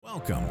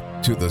Welcome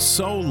to the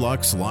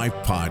SoLux Life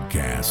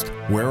podcast,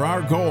 where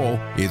our goal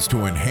is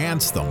to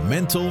enhance the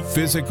mental,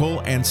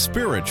 physical, and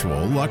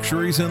spiritual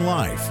luxuries in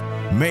life.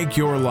 Make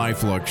your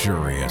life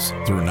luxurious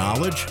through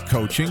knowledge,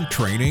 coaching,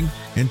 training,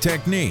 and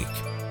technique.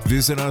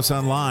 Visit us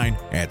online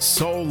at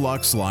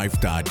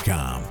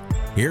SoLuxLife.com.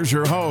 Here's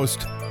your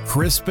host,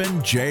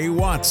 Crispin J.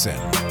 Watson.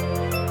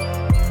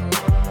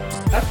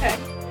 Okay.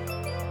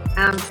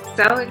 I'm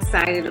so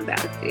excited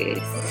about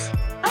this.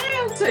 I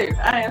am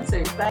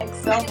too. Thanks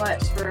so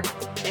much for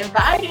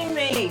inviting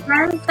me.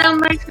 Thanks so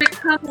much for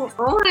coming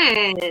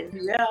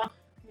on.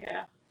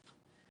 Yeah.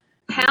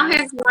 How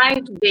has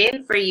life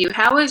been for you?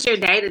 How was your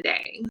day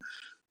today?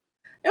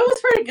 It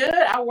was pretty good.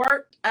 I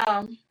worked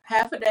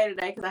half a day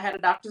today because I had a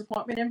doctor's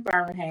appointment in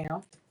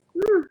Birmingham.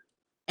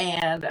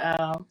 And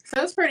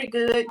so it's pretty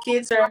good.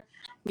 Kids are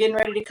getting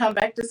ready to come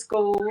back to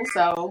school,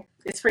 so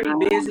it's pretty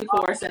busy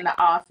for us in the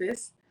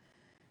office.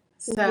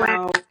 So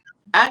Wow.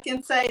 I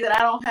can say that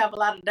I don't have a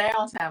lot of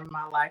downtime in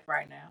my life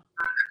right now.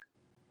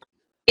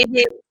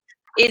 Is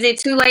it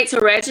too late to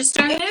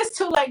register? It is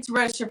too late to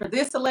register for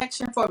this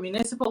election, for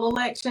municipal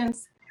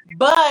elections,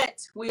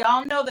 but we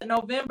all know that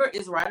November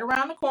is right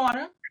around the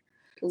corner.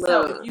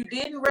 So if you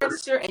didn't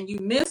register and you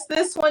missed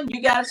this one, you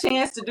got a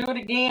chance to do it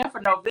again for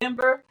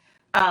November.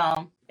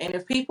 And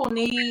if people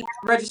need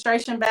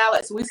registration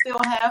ballots, we still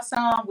have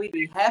some. We'd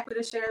be happy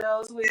to share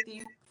those with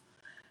you.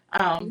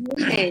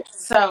 Yes.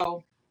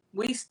 So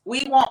we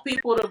want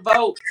people to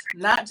vote,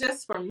 not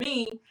just for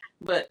me,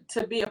 but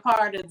to be a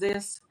part of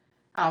this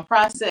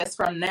process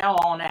from now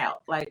on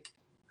out. Like,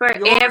 For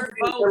your every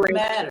vote election.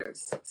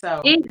 matters. So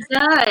It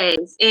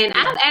does. And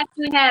Yeah. I've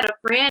actually had a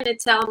friend to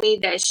tell me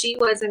that she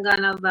wasn't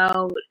going to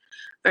vote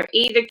for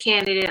either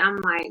candidate.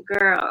 I'm like,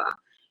 girl,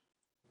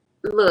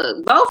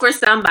 look, vote for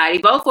somebody.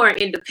 Vote for an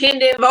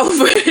independent. Vote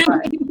for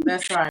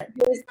that's right.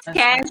 just That's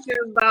cast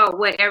your vote,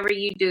 whatever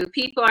you do.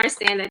 People are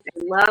saying that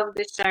they love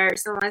the shirt.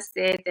 Someone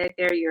said that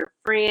they're your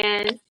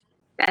friend.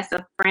 That's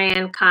a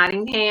Fran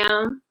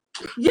Cottingham.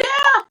 Yeah.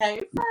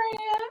 Hey,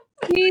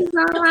 friend. He's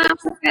around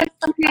with us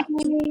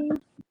today.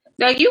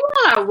 So you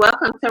all are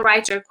welcome to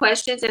write your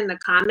questions in the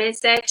comment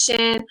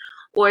section,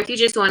 or if you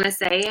just want to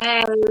say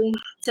hey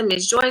to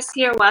Miss Joyce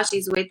here while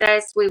she's with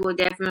us, we will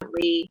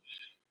definitely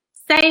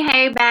say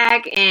hey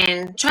back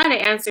and try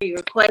to answer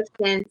your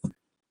questions.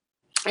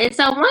 And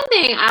so one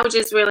thing I would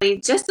just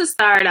to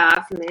start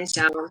off, Miss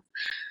Jones,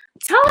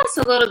 tell us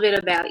a little bit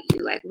about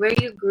you, like where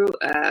you grew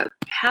up,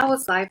 how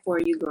was life for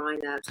you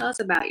growing up? Tell us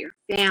about your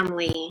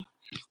family,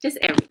 just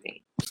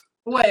everything.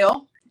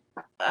 Well,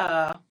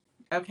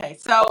 okay.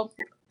 So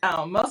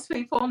most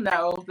people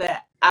know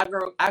that I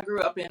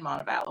grew up in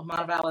Montevallo.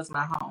 Montevallo is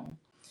my home,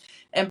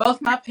 and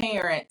both my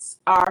parents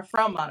are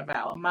from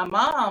Montevallo. My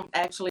mom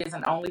actually is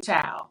an only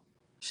child.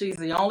 She's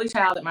the only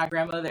child that my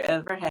grandmother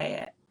ever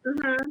had.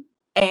 Mm-hmm.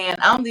 And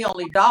I'm the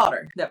only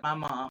daughter that my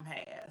mom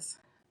has,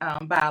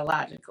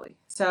 biologically.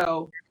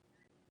 So,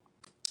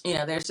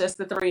 there's just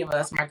the three of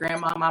us, my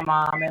grandma, my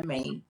mom, and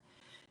me.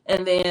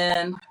 And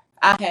then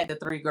I had the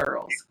three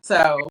girls.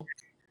 So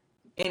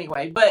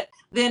anyway, but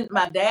then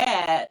my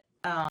dad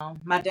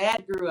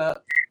grew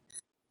up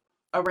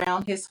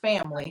around his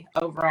family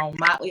over on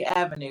Motley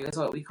Avenue is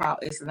what we call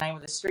it. It's the name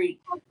of the street.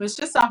 It was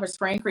just off of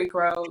Spring Creek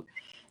Road.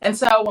 And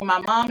so when my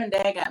mom and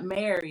dad got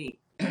married,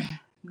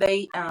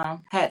 they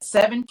had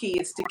 7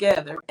 kids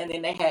together, and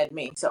then they had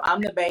me. So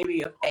I'm the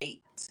baby of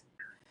 8.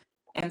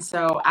 And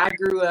so I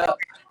grew up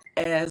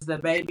as the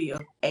baby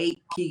of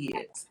 8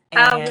 kids.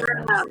 And,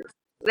 Wow.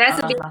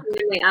 That's a big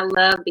family. I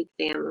love big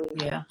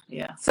families.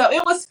 Yeah. So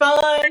it was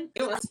fun.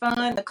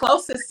 The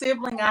closest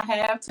sibling I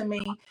have to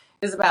me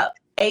is about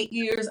 8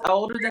 years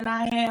older than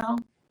I am.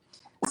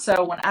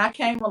 So when I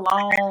came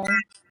along,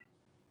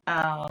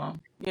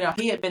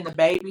 he had been the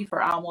baby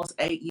for almost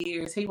 8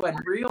 years. He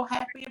wasn't real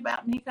happy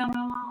about me coming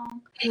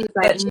along. He's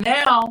like, But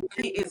now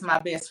he is my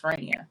best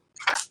friend.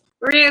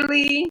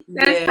 really?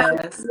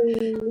 Yes. So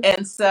sweet.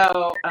 And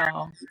so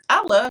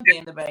I love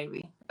being the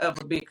baby of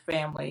a big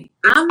family.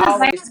 It's I'm the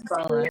always baby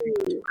fun.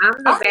 too.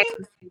 I'm the Are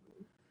baby.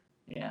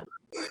 Yeah.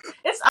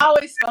 It's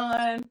always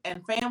fun,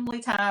 and family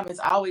time is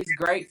always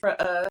great for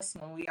us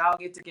when we all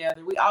get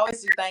together. We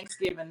always do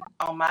Thanksgiving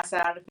on my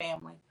side of the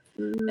family.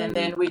 And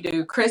then we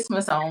do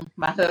Christmas on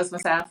my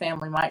husband's side of the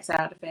family, Mike's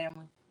side of the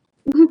family.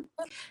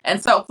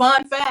 And so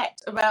fun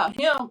fact about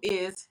him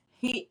is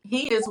he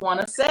is one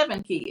of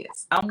 7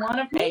 kids. I'm one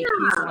of 8.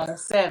 He's one of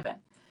 7.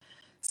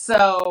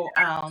 So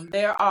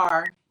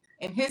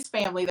in his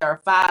family, there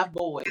are 5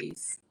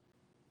 boys,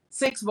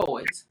 6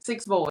 boys,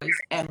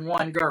 and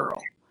 1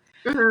 girl.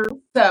 Mm-hmm.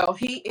 So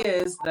he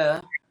is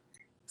the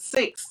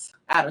 6th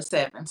out of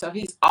 7. So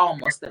he's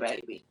almost the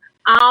baby.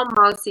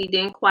 Almost. He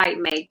didn't quite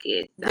make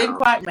it. So. Didn't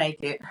quite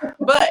make it.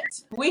 But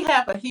we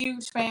have a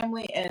huge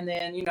family, and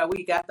then,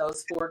 we got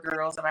those 4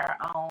 girls of our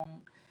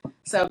own.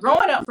 So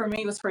growing up for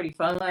me was pretty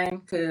fun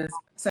because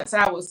since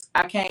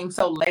I came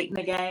so late in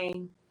the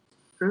game,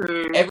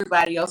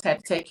 everybody else had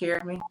to take care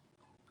of me.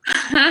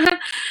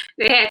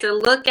 They had to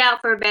look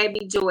out for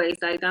baby Joyce.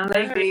 Like, don't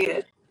They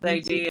did. They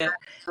did.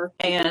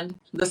 And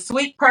the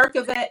sweet perk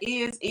of that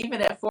is,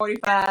 even at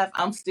 45,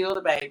 I'm still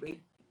the baby.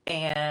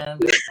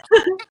 And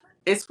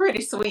it's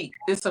pretty sweet.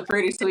 It's a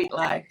pretty sweet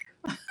life.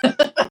 You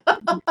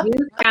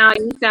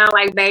sound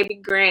like baby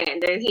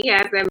Grant, and he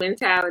has that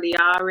mentality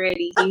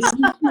already. He's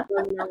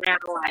running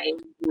around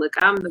like, look,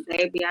 I'm the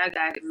baby, I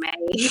got it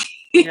made.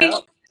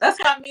 Yep. That's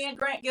why me and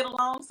Grant get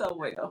along so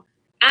well.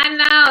 I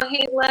know,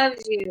 he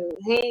loves you.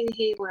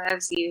 He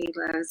loves you. He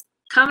loves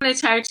coming to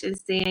church and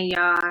seeing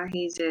y'all.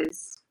 He's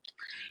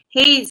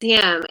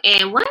him.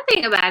 And one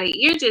thing about it,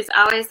 you're just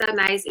always so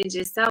nice and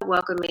just so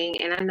welcoming.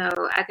 And I know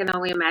I can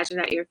only imagine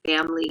that your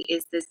family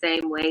is the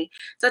same way.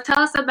 So tell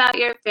us about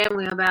your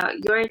family, about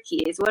your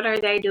kids. What are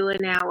they doing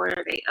now? What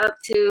are they up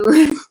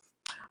to?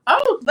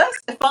 Oh, that's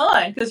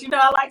fun because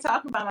I like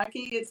talking about my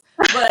kids.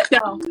 But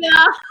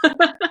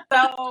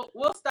so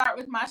we'll start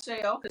with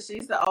Michelle because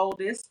she's the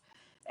oldest,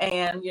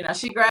 and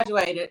she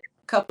graduated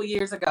a couple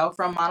years ago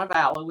from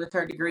Montevallo with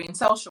her degree in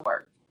social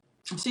work.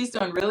 She's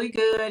doing really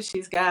good.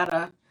 She's got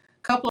a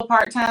couple of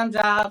part-time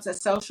jobs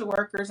as social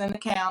workers in the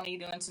county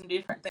doing some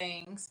different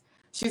things.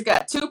 She's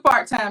got 2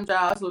 part-time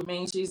jobs, which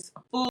means she's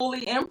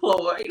fully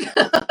employed.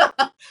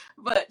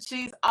 But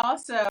she's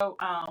also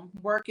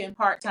working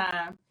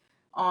part-time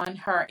on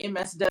her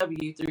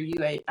MSW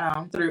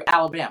through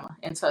Alabama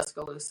in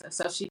Tuscaloosa.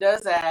 So she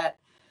does that.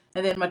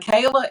 And then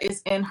Michaela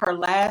is in her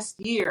last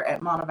year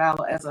at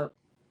Montevallo as a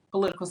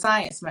political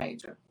science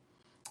major.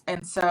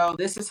 And so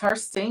this is her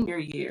senior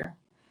year.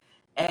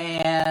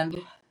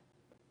 And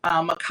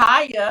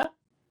Micaiah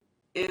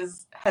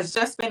has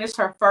just finished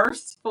her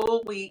first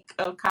full week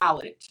of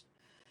college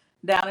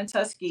down in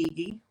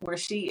Tuskegee, where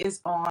she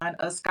is on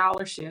a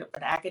scholarship,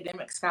 an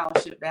academic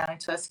scholarship down in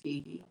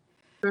Tuskegee.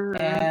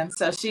 Mm-hmm. And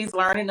so she's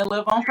learning to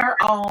live on her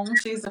own.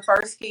 She's the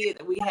first kid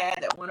that we had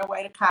that went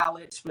away to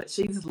college, but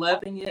she's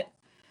loving it.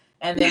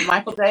 And then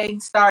Michael Day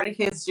started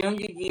his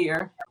junior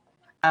year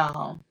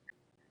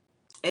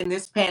in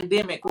this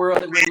pandemic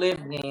world that we're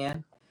living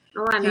in.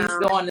 Oh, I know. He's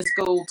going to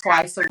school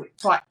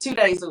 2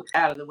 days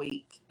out of the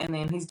week, and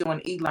then he's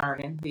doing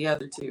e-learning the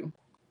other 2.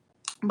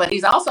 But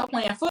he's also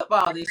playing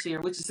football this year,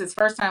 which is his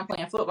first time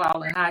playing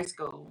football in high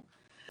school.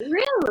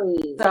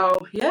 Really? So,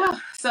 yeah.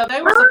 So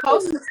they were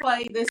supposed to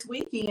play this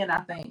weekend,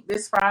 I think.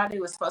 This Friday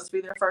was supposed to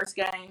be their first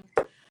game.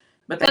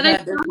 But they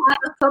still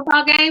have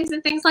football games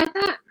and things like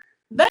that?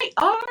 They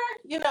are.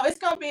 It's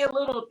going to be a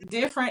little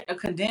different, a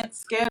condensed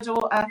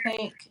schedule, I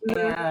think.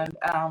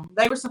 Mm-hmm. And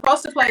they were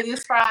supposed to play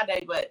this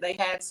Friday, but they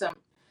had some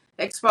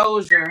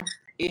exposure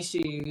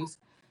issues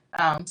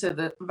to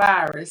the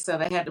virus. So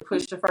they had to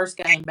push the first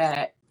game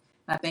back.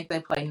 I think they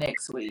play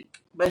next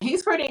week. But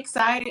he's pretty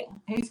excited.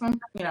 He's been,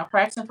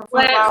 practicing for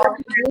football. What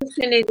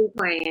position is he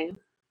playing?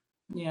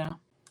 Yeah.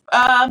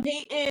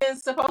 He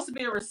is supposed to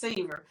be a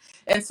receiver.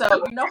 And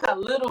so you know how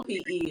little he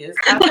is.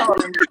 I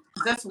told him,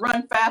 just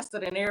run faster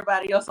than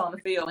everybody else on the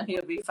field and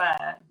he'll be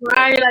fine.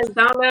 Right, like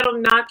don't let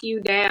him knock you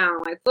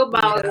down. Like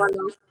football is one of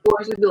those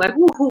sports you'd be like,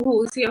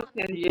 whoo, is he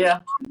okay? Yeah.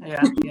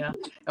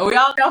 And we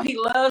all know he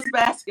loves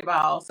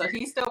basketball. So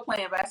he's still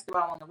playing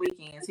basketball on the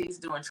weekends. He's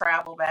doing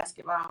travel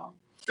basketball.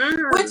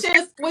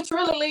 Mm-hmm. Which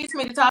really leads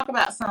me to talk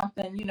about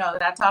something,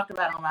 that I talked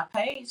about on my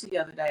page the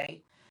other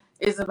day,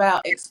 is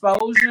about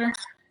exposure.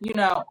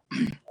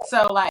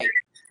 So like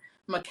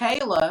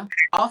Michaela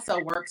also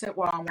works at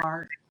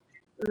Walmart.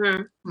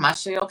 Mm-hmm.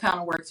 Michelle kind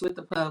of works with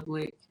the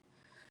public.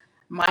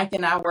 Mike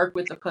and I work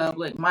with the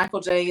public.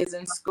 Michael J is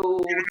in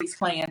school. He's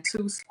playing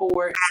 2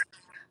 sports.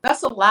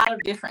 That's a lot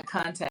of different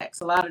contacts,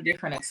 a lot of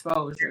different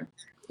exposure.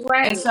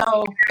 Right. And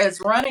so as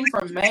running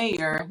for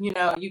mayor,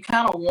 you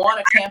kind of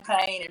want to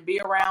campaign and be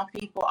around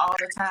people all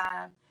the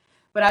time.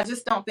 But I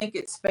just don't think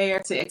it's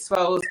fair to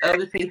expose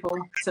other people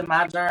to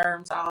my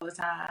germs all the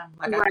time.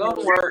 Like I go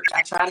to work,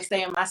 I try to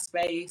stay in my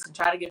space and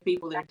try to give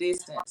people their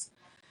distance.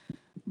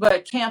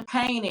 But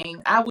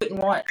campaigning, I wouldn't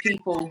want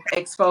people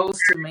exposed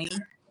to me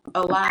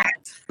a lot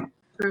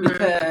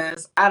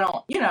because I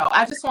don't,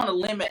 I just want to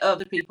limit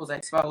other people's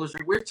exposure.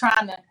 We're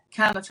trying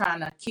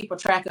to keep a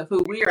track of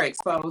who we are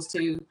exposed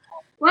to.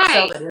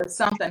 Right. So that if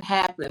something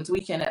happens, we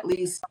can at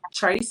least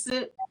trace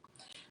it.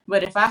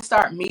 But if I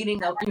start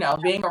meeting,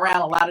 being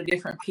around a lot of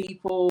different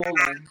people,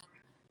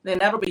 then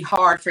that'll be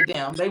hard for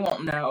them. They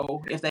won't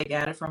know if they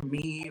got it from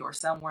me or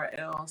somewhere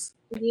else.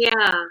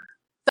 Yeah.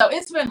 So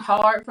it's been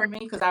hard for me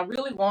because I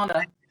really want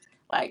to,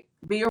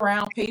 be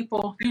around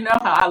people. You know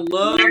how I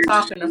love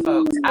talking to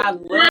folks. I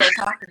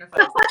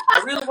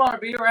really want to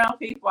be around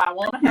people. I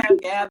want to have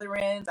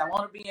gatherings. I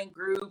want to be in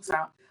groups.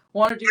 I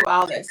want to do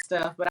all that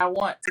stuff, but I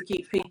want to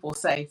keep people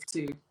safe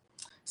too.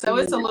 So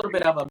it's a little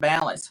bit of a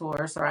balance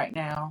for us right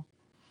now.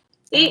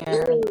 It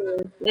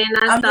is. And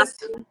I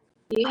saw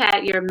you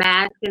had your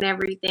mask and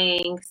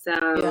everything.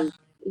 So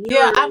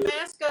yeah, I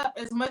mask up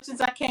as much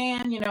as I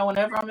can,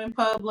 whenever I'm in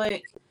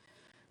public.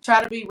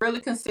 Try to be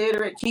really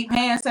considerate. Keep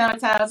hand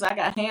sanitizer. I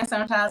got hand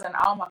sanitizer in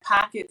all my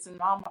pockets and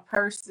all my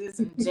purses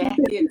and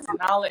jackets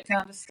and all that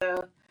kind of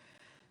stuff.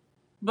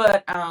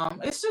 But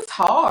it's just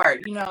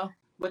hard,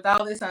 with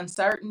all this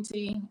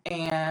uncertainty.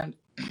 And,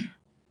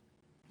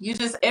 you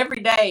just,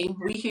 every day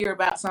we hear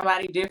about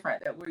somebody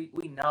different that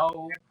we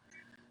know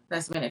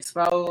that's been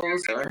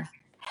exposed or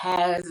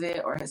has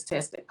it or has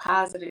tested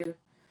positive.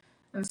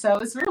 And so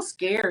it's real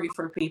scary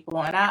for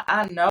people. And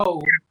I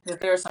know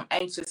that there are some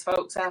anxious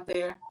folks out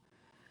there,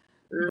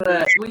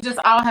 but we just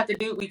all have to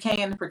do what we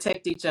can to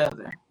protect each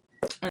other.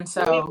 And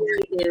so We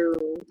really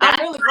do. I'm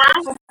really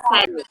grateful for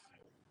it.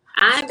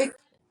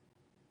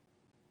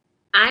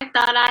 I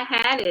thought I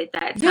had it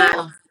that time.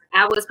 Yeah.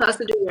 I was supposed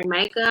to do your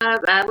makeup.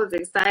 I was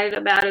excited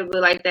about it,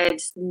 but like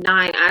that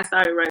night, I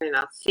started running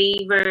a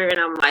fever, and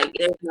I'm like,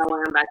 "There's no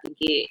way I'm about to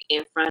get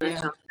in front of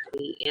Yeah.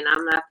 somebody, and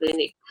I'm not feeling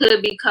it.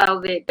 Could be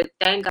COVID, but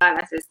thank God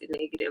I tested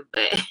negative."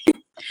 But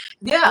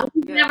Yeah.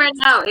 you Yeah. never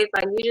know. It's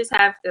like you just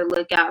have to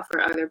look out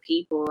for other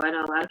people. I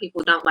know a lot of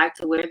people don't like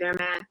to wear their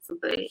masks,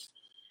 but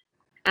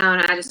I don't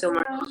know. I just feel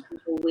more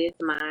comfortable with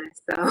mine.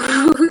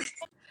 So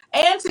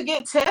And to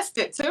get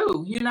tested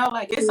too, you know,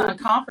 like it's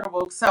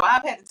uncomfortable. So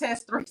I've had to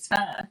test 3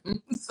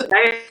 times.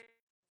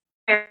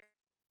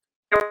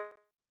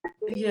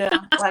 Yeah,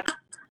 like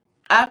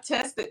I've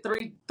tested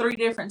three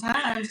different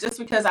times just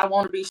because I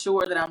want to be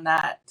sure that I'm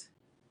not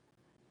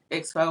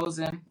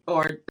exposing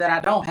or that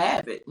I don't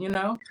have it, you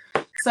know?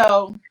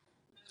 So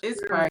it's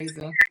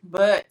crazy.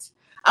 But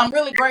I'm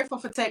really grateful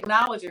for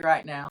technology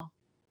right now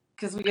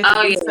because we get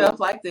to do stuff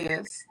like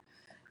this.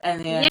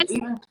 And then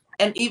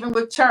even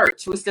with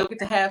church, we still get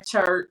to have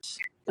church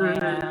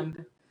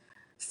and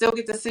still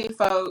get to see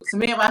folks.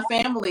 Me and my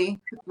family,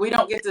 we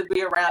don't get to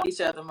be around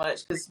each other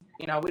much because,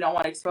 you know, we don't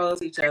want to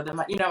expose each other.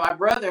 My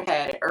brother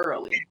had it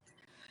early.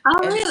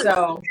 And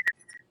so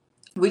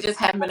we just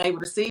haven't been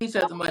able to see each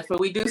other much. But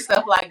we do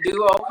stuff like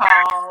duo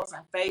calls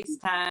and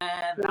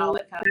FaceTime and all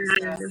that kind of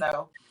stuff.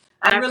 So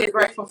I'm really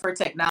grateful for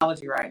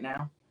technology right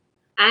now.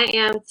 I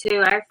am too.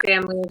 Our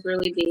family is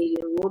really big,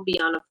 and we'll be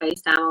on a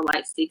FaceTime with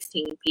like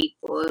 16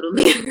 people. It'll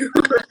be we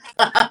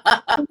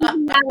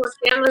have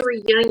a family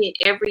reunion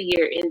every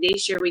year, and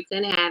this year we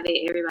couldn't have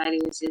it. Everybody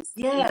was just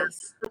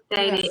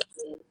updated. Yes.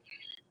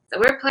 So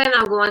we're planning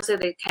on going to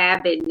the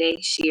cabin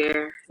next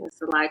year.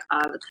 It's like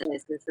all the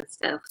cousins and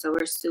stuff. So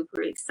we're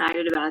super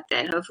excited about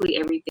that. Hopefully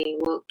everything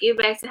will get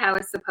back to how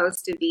it's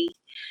supposed to be.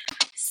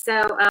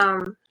 So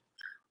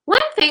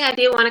one thing I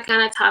did want to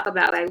kind of talk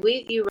about, like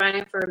with you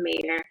running for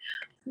mayor,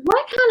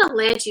 what kind of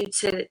led you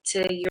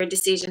to your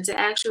decision to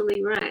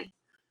actually run?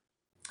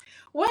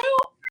 Well,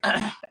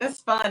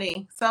 it's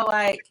funny. So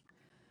like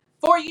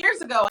 4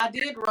 years ago, I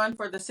did run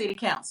for the city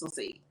council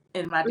seat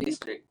in my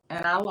district,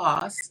 and I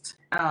lost.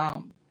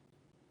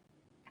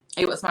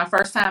 It was my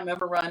first time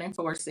ever running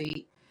for a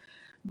seat.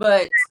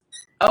 But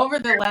over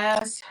the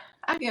last,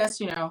 I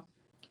guess,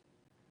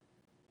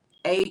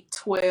 8,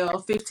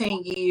 12,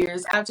 15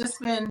 years, I've just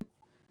been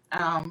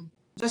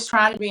just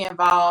trying to be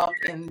involved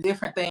in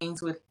different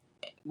things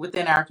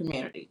within our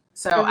community.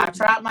 So I've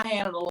tried my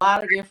hand at a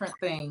lot of different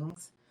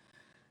things.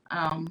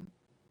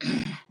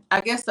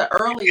 I guess the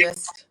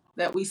earliest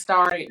that we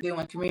started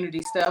doing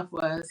community stuff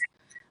was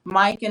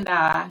Mike and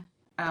I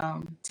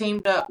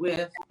teamed up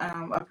with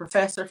a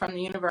professor from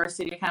the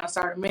university to kind of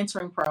start a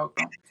mentoring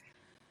program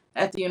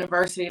at the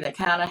university that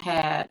kind of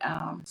had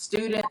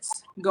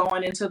students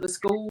going into the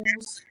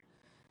schools.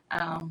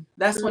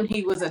 That's when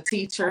he was a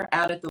teacher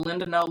out at the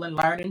Linda Nolan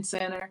Learning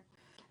Center.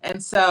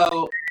 And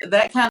so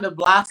that kind of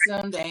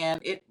blossomed,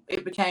 and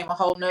it became a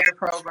whole nother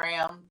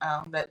program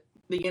that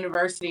the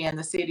university and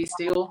the city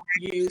still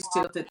use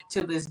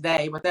to this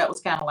day. But that was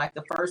kind of like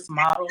the first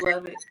model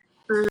of it.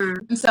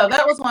 And so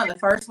that was one of the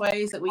first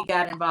ways that we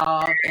got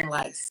involved in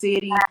like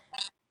city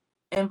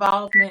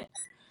involvement.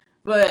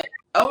 But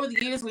over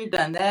the years, we've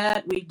done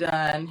that. We've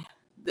done,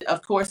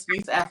 of course,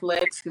 youth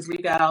athletics because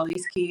we've got all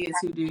these kids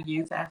who do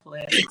youth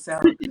athletics. So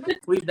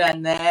we've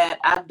done that.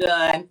 I've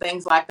done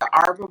things like the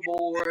Arbor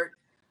Board,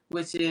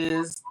 which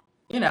is,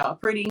 a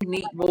pretty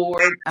neat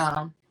board.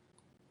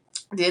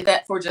 Did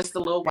that for just a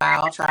little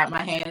while. Tried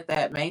my hand at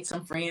that. Made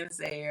some friends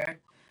there.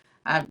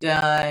 I've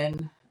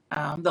done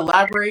the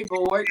library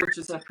board, which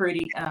is a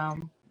pretty,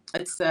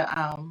 it's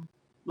a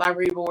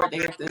library board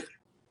there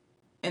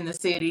in the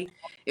city.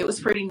 It was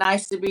pretty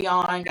nice to be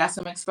on, got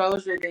some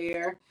exposure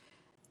there.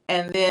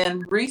 And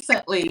then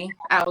recently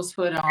I was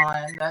put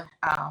on the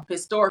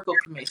Historical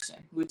Commission,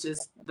 which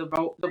is the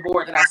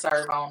board that I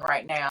serve on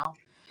right now.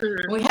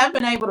 We haven't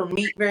been able to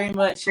meet very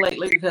much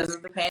lately because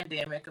of the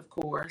pandemic, of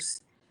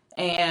course.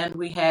 And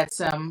we had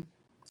some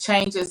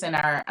changes in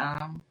our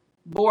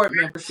board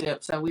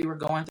membership, so we were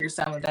going through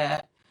some of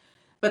that.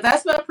 But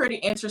that's been a pretty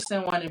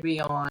interesting one to be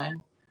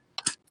on.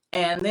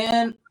 And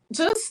then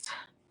just,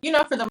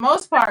 for the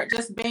most part,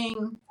 just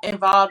being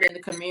involved in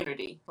the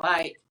community,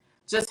 like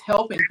just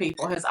helping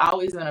people has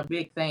always been a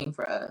big thing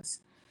for us.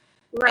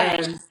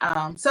 Right.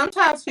 And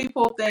sometimes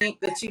people think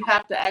that you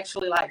have to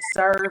actually like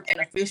serve in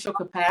official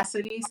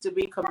capacities to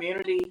be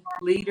community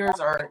leaders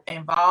or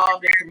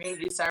involved in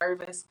community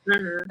service.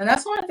 And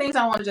that's one of the things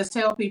I want to just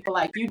tell people,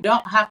 like, you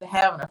don't have to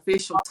have an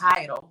official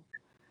title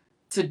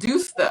to do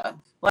stuff.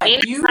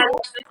 Like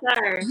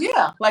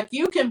like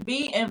you can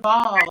be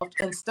involved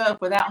in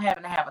stuff without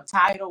having to have a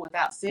title,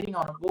 without sitting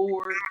on a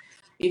board.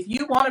 if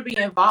you want to be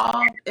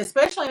involved,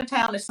 especially in a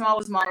town as small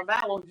as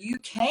Montevallo, you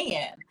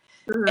can.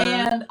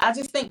 And I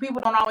just think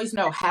people don't always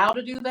know how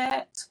to do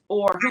that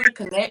or who to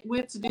connect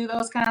with to do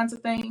those kinds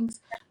of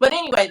things. But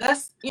anyway,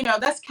 that's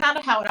kind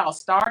of how it all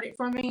started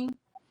for me.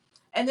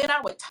 And then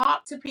I would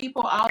talk to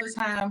people all the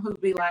time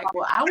who'd be like,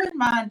 well, I wouldn't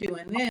mind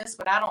doing this,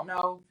 but I don't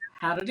know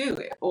how to do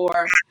it.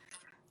 Or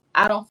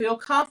I don't feel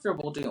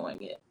comfortable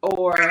doing it.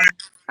 Or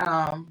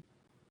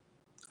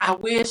I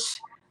wish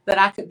that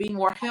I could be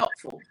more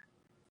helpful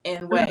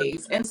in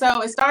ways. And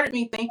so it started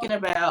me thinking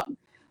about,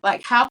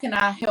 like, how can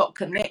I help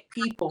connect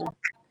people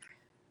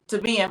to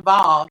be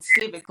involved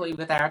civically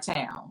with our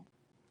town?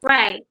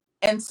 Right.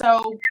 And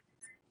so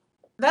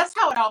that's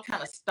how it all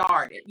kind of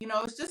started.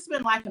 It's just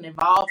been like an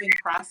evolving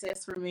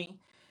process for me.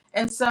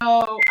 And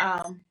so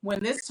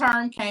when this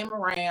term came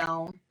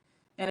around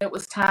and it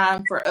was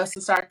time for us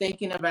to start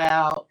thinking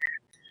about,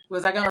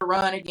 was I going to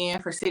run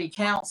again for city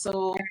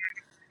council?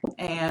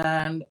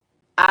 And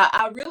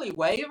I really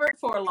wavered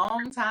for a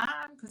long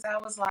time because I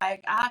was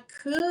like, I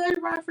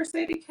could run for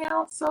city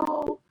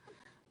council.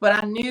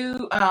 But I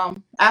knew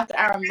after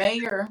our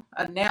mayor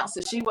announced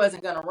that she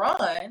wasn't going to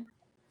run,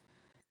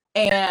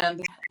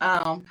 and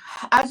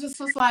I just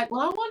was like,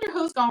 well, I wonder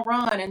who's going to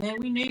run. And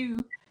then we knew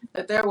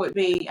that there would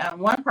be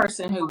one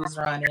person who was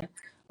running.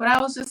 But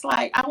I was just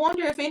like, I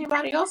wonder if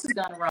anybody else is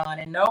going to run.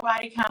 And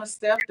nobody kind of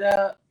stepped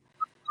up.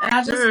 And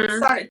I just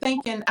started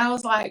thinking, I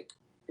was like,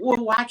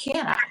 well, why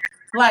can't I?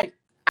 Like,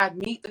 I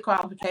meet the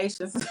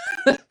qualifications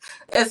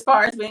as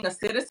far as being a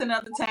citizen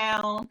of the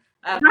town.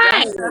 I've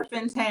done stuff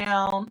in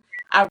town.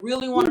 I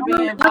really want to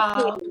be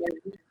involved.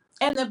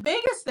 And the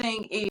biggest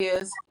thing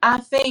is, I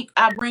think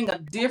I bring a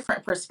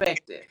different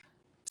perspective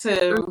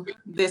to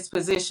this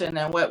position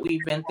than what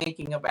we've been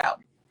thinking about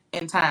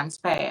in times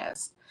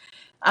past.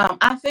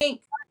 I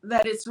think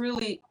that it's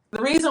really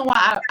the reason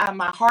why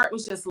my heart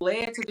was just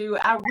led to do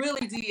it. I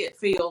really did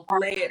feel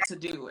led to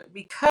do it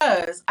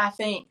because I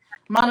think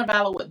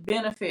Montevallo would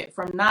benefit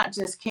from not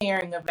just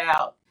caring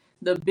about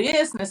the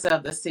business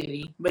of the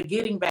city, but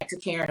getting back to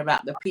caring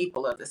about the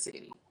people of the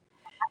city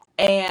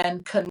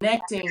and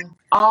connecting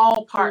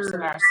all parts of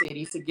our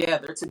city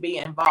together to be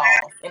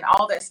involved in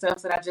all that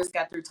stuff that I just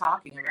got through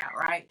talking about,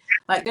 right?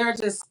 Like, there are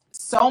just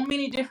so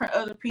many different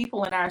other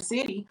people in our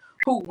city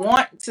who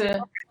want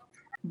to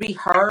be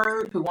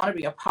heard, who want to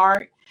be a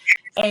part,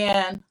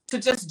 and to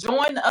just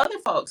join the other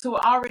folks who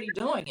are already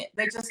doing it.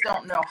 They just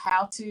don't know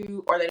how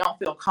to, or they don't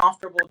feel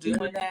comfortable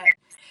doing that.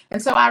 And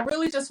so I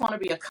really just want to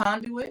be a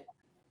conduit,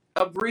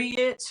 a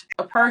bridge,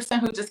 a person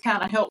who just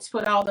kind of helps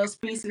put all those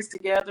pieces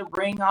together,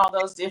 bring all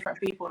those different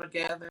people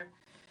together,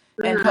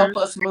 and help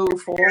us move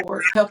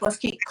forward, help us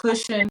keep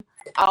pushing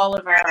all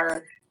of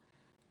our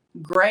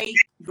great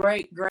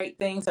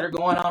things that are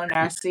going on in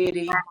our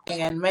city,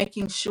 and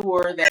making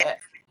sure that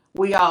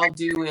we all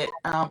do it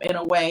in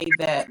a way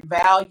that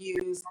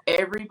values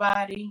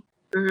everybody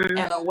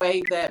and a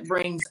way that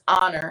brings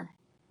honor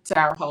to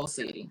our whole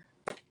city.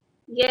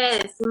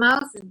 Yes,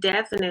 most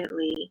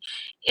definitely.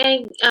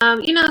 And,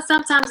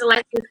 sometimes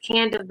elections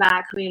can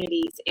divide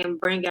communities and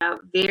bring out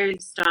very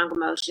strong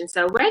emotions.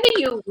 So whether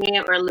you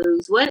win or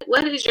lose,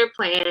 what is your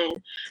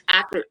plan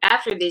after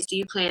this? Do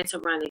you plan to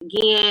run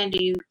again?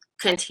 Do you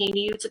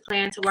continue to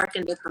plan to work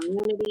in the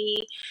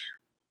community?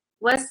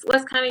 What's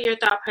kind of your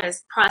thought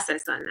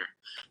process on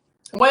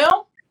that?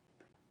 Well,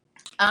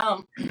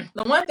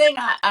 the one thing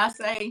I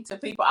say to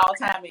people all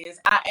the time is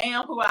I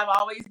am who I've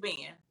always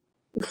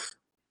been.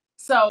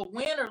 So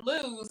win or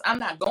lose, I'm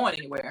not going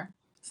anywhere.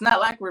 It's not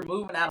like we're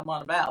moving out of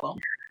Montevallo.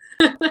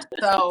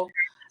 So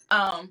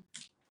I'm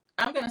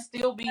going to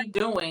still be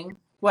doing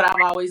what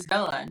I've always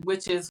done,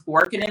 which is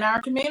working in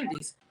our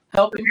communities,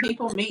 helping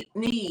people meet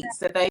needs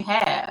that they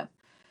have.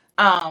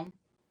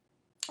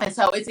 And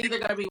so it's either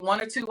going to be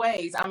one or two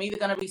ways. I'm either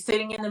going to be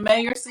sitting in the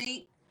mayor's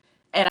seat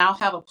and I'll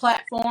have a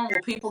platform where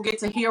people get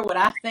to hear what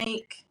I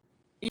think,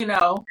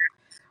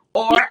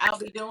 or I'll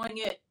be doing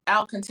it.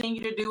 I'll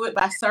continue to do it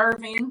by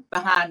serving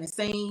behind the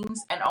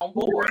scenes and on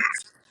boards.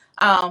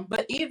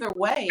 But either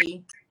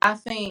way, I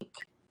think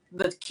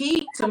the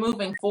key to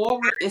moving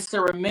forward is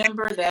to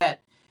remember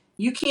that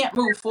you can't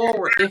move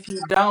forward if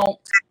you don't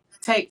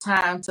take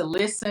time to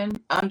listen,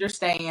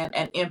 understand,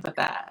 and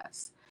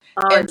empathize.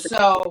 And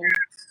so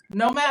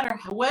no matter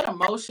what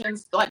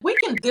emotions, like, we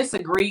can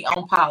disagree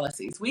on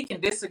policies, we can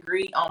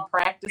disagree on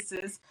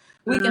practices,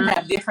 we can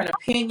have different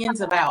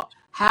opinions about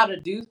how to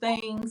do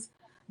things.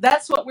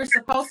 That's what we're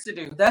supposed to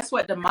do. That's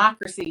what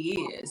democracy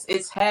is.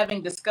 It's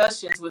having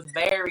discussions with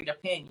varied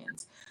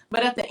opinions.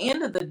 But at the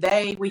end of the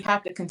day, we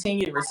have to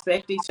continue to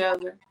respect each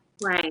other.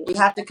 Right. We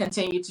have to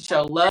continue to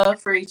show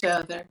love for each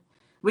other.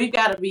 We've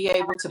got to be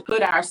able to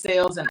put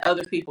ourselves in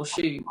other people's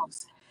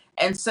shoes.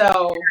 And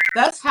so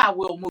that's how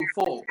we'll move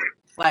forward.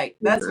 Like,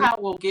 that's how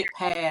we'll get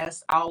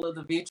past all of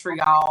the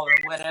vitriol or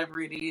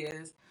whatever it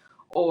is,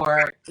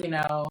 or,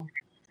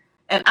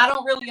 and I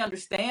don't really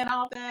understand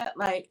all that.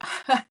 Like,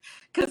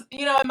 because,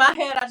 in my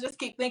head, I just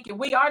keep thinking,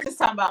 we are just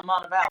talking about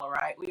Montevallo,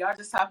 right? We are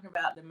just talking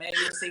about the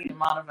mayor's seat in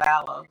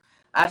Montevallo.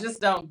 I just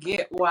don't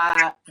get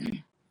why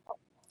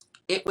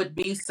it would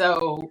be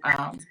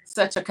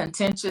such a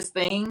contentious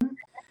thing.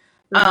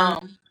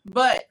 Mhm.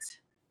 But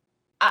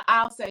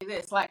I'll say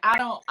this, like,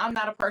 I'm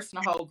not a person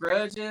to hold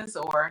grudges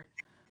or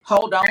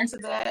hold on to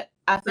that.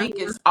 I think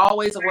Mhm. it's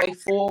always a way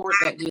forward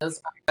that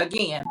gives,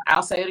 again,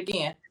 I'll say it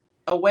again,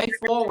 a way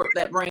forward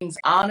that brings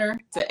honor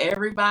to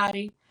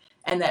everybody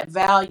and that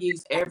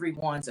values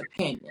everyone's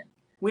opinion.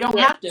 We don't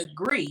Yeah. have to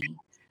agree,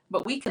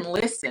 but we can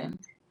listen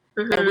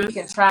and we Mhm.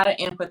 can try to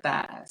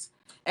empathize.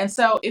 And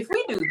so if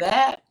we do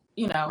that,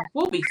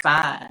 we'll be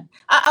fine.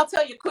 I'll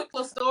tell you a quick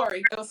little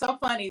story. It was so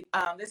funny.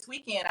 This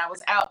weekend, I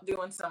was out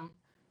doing some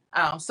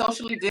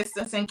socially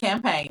distancing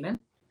campaigning,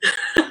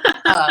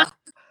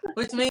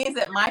 which means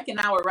that Mike and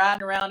I were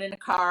riding around in the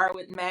car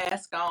with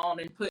masks on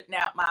and putting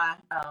out my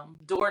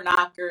door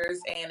knockers.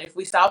 And if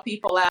we saw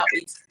people out,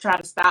 we'd try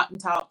to stop and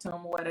talk to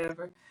them or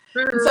whatever.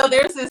 And so Mhm.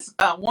 there's this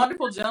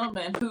wonderful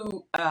gentleman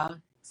who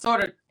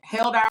sort of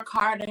held our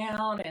car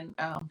down, and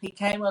he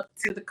came up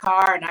to the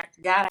car, and I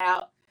got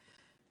out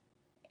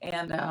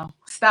and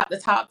stopped to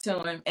talk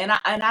to him. And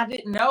I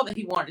didn't know that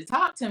he wanted to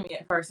talk to me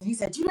at first. And he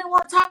said, "You didn't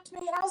want to talk to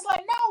me?" And I was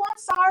like, "No, I'm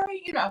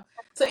sorry."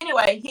 So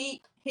anyway,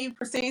 he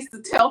proceeds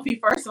to tell me,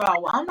 first of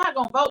all, "Well, I'm not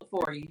going to vote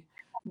for you,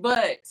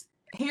 but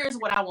here's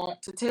what I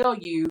want to tell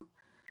you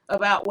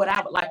about what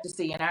I would like to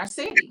see in our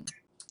city."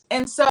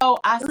 And so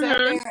I sat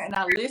Mhm. there and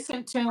I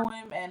listened to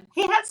him, and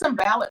he had some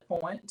valid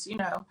points,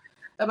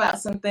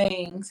 about some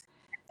things.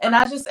 And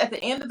I just, at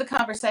the end of the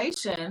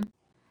conversation,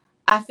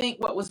 I think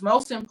what was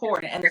most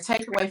important and the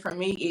takeaway for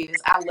me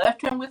is I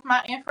left him with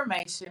my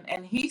information,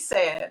 and he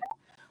said,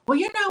 "Well,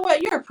 you know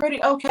what? You're a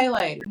pretty okay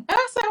lady." And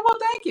I said, "Well,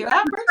 thank you.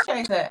 I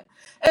appreciate that."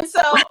 And so,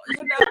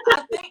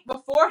 I think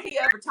before he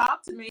ever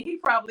talked to me, he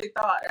probably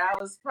thought I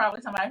was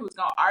probably somebody who was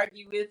going to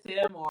argue with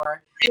him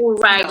or, you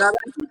Right. know, Go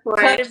back and cut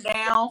forth. him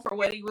down for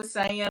what he was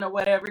saying or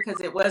whatever, because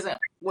it wasn't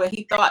what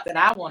he thought that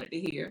I wanted to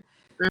hear.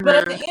 But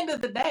at Mhm. the end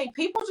of the day,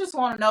 people just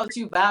want to know that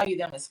you value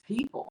them as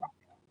people,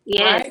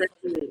 Yes. right?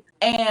 That's it.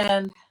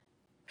 And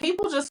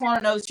people just want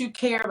to know that you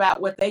care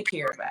about what they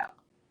care about.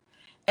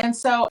 And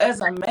so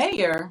as a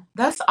mayor,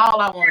 that's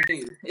all I want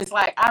to do. It's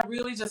like I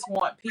really just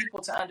want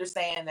people to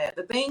understand that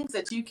the things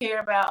that you care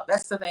about,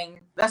 that's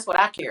what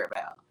I care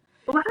about.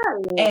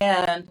 Right.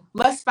 And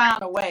let's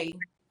find a way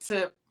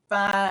to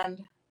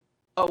find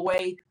a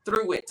way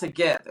through it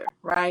together,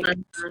 right?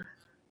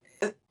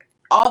 Mhm.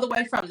 All the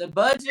way from the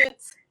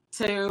budgets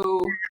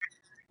to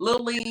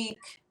Little League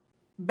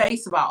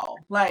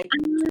baseball. Like,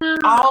 Mhm.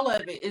 all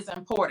of it is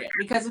important,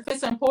 because if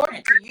it's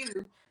important to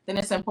you, then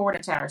it's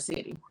important to our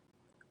city.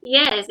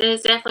 Yes,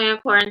 it's definitely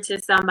important to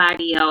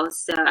somebody else.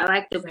 So I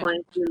like the Yeah.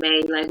 point you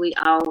made. Like we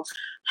all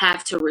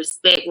have to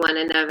respect one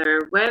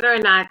another, whether or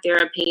not their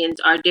opinions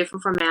are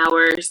different from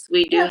ours.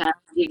 We do Yeah.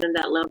 have to give them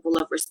that level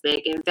of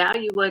respect and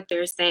value what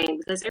they're saying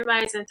because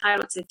everybody's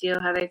entitled to feel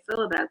how they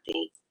feel about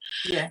things.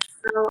 Yeah.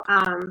 So,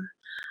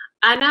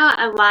 I know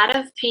a lot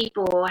of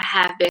people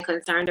have been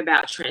concerned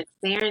about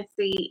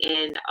transparency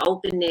and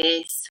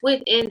openness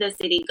within the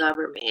city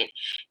government.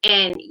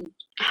 And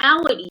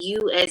how would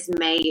you as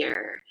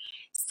mayor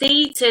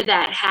see to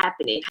that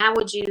happening? How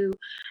would you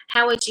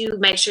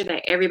make sure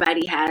that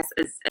everybody has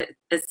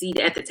a seat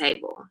at the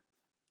table?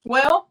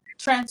 Well,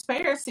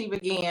 transparency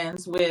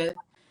begins with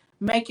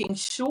making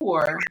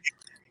sure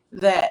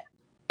that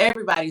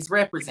everybody's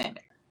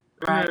represented,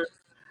 right? Mhm.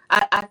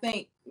 I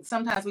think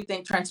sometimes we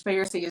think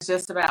transparency is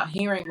just about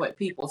hearing what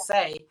people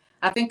say.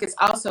 I think it's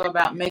also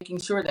about making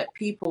sure that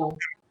people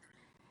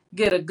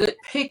get a good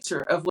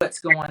picture of what's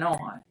going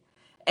on.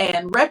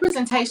 And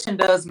representation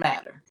does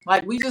matter.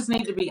 Like, we just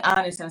need to be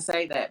honest and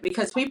say that,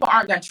 because people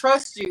aren't going to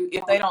trust you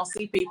if they don't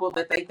see people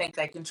that they think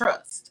they can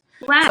trust.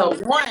 So,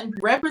 Right. one,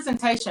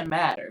 representation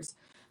matters.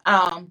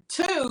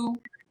 Two,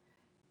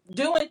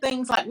 doing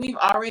things like we've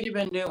already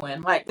been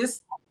doing. Like,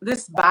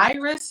 this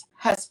virus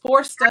has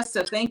forced us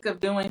to think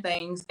of doing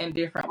things in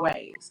different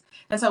ways.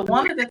 And so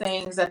one of the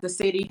things that the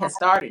city has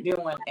started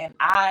doing, and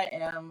I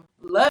am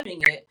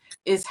loving it,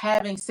 is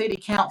having city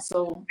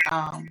council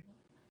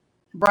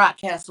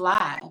broadcast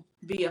live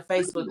via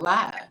Facebook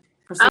Live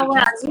for Oh city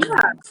well, council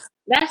yeah. meetings.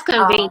 That's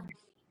convenient. Um,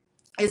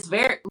 it's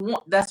very,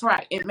 that's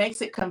right. It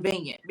makes it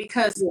convenient,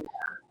 because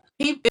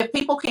Yeah. if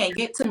people can't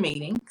get to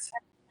meetings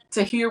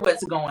to hear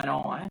what's going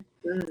on,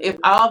 if Mhm.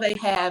 all they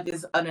have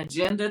is an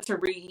agenda to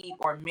read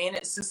or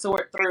minutes to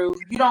sort through,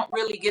 you don't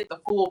really get the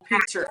full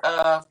picture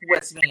of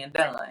what's being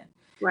done.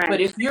 But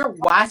Right. if you're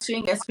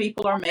watching as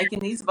people are making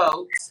these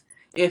votes,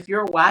 if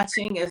you're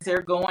watching as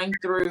they're going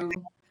through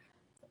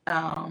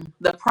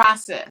the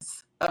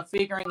process of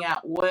figuring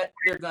out what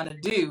they're going to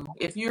do,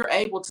 if you're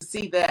able to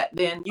see that,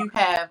 then you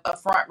have a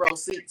front row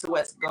seat to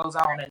what goes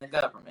on in the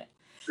government.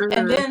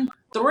 And Mhm. then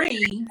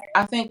three,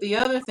 I think the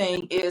other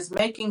thing is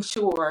making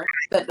sure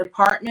that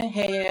department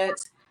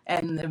heads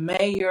and the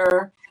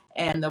mayor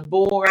and the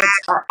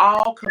boards are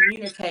all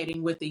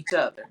communicating with each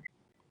other,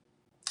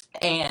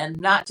 and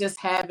not just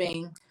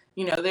having,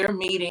 their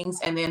meetings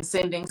and then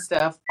sending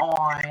stuff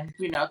on,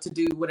 to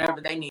do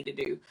whatever they need to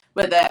do,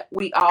 but that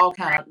we all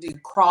kind of do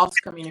cross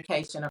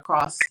communication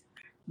across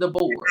the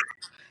board.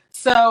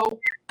 So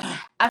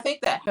I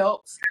think that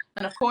helps.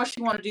 And of course,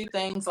 you want to do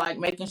things like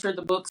making sure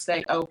the books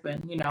stay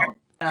open,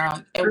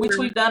 and which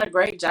we've done a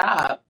great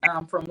job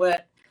from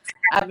what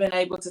I've been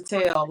able to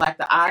tell. Like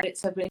the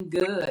audits have been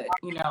good,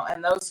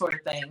 and those sort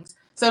of things.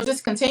 So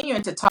just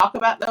continuing to talk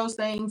about those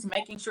things,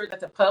 making sure that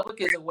the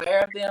public is aware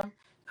of them,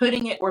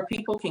 putting it where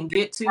people can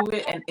get to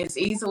it and it's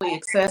easily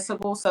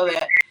accessible so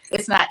that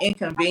it's not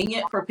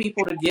inconvenient for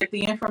people to get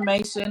the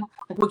information.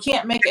 Like we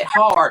can't make it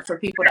hard for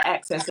people to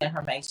access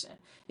information.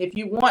 If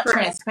you want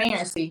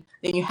transparency,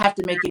 then you have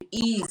to make it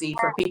easy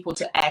for people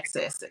to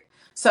access it.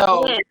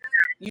 So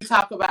you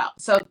talk about,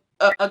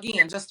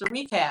 again, just to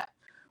recap,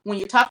 when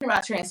you're talking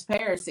about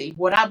transparency,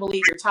 what I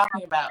believe you're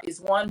talking about is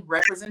 1,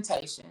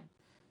 representation,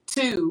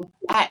 2,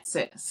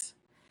 access,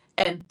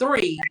 and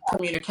 3,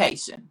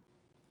 communication,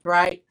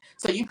 right?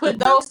 So you put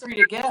those 3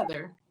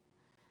 together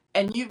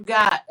and you've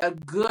got a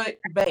good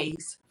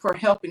base for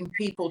helping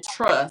people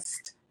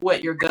trust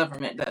what your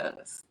government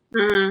does.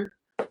 Mm-hmm.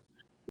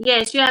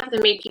 Yes, you have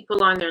to meet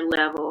people on their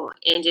level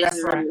and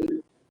just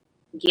really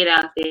get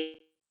out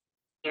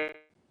there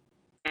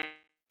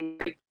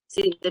and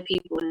see what the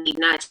people need,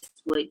 not just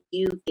what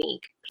you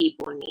think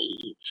people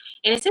need.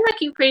 And it seems like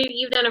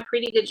you've done a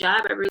pretty good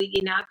job at really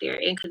getting out there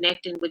and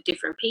connecting with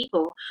different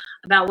people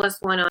about what's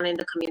going on in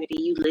the community.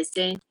 You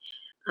listen.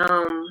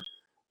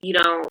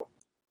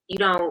 You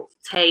don't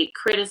take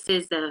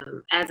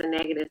criticism as a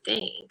negative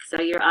thing.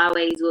 So you're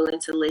always willing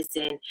to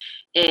listen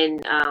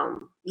and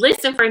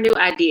listen for new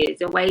ideas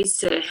and ways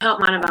to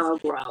help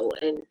Montevallo grow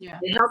and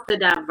to help the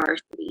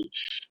diversity.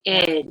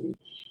 And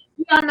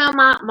you all know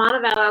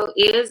Montevallo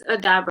is a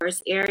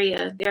diverse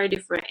area. There are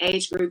different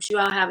age groups. You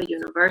all have a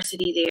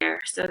university there.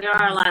 So there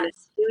are a lot of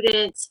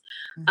students,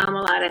 a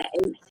lot of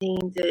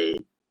 18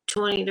 to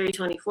 23,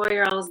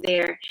 24-year-olds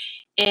there.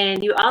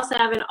 And you also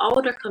have an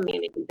older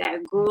community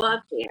that grew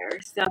up there.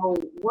 So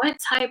what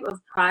type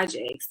of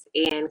projects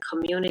and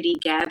community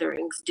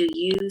gatherings do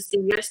you see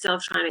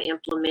yourself trying to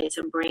implement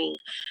to bring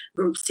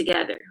groups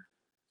together?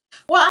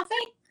 Well, I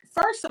think,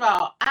 first of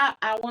all,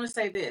 I want to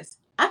say this.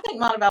 I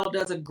think Montevallo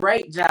does a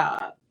great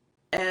job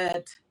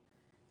at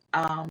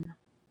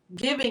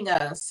giving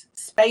us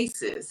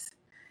spaces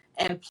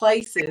and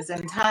places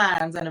and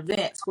times and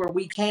events where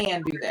we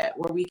can do that,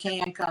 where we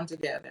can come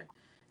together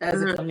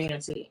as a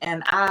community.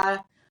 And I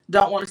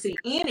don't want to see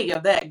any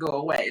of that go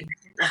away.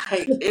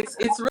 Like,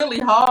 it's really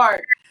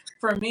hard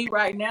for me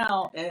right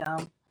now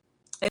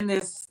in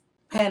this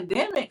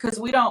pandemic because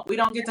we don't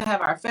get to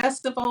have our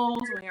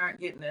festivals. We aren't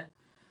getting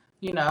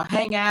to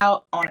hang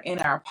out in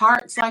our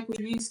parks like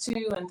we used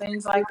to and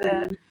things like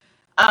that.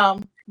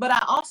 But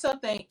I also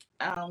think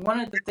one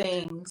of the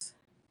things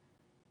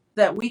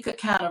that we could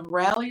kind of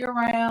rally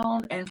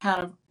around and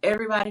kind of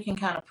everybody can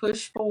kind of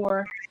push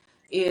for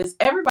is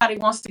everybody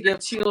wants to give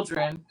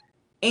children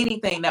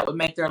anything that would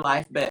make their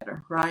life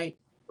better, right?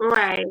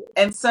 Right.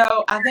 And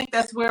so I think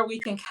that's where we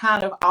can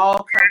kind of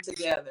all come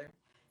together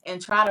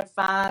and try to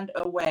find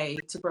a way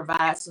to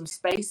provide some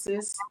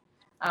spaces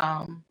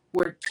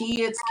where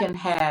kids can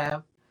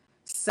have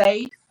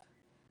safe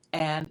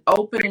and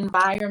open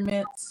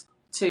environments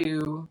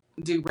to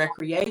do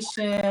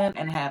recreation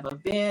and have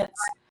events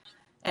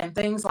and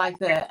things like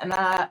that. And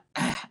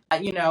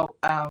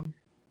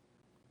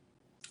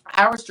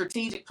our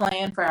strategic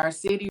plan for our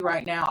city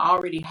right now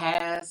already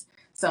has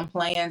some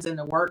plans in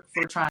the work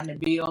for trying to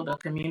build a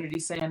community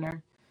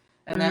center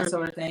and that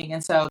sort of thing.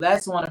 And so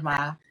that's one of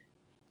my,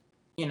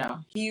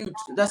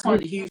 that's one of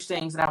the huge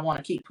things that I want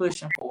to keep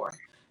pushing for.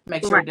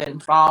 Make sure it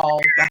doesn't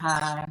fall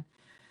behind.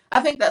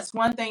 I think that's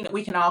one thing that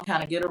we can all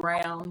kind of get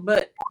around.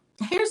 But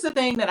here's the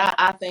thing that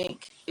I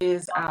think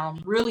is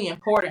really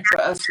important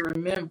for us to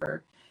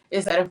remember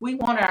is that if we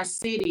want our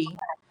city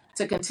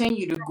to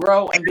continue to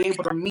grow and be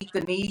able to meet the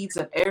needs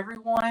of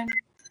everyone,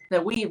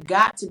 that we have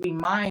got to be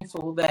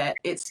mindful that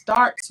it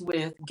starts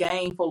with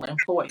gainful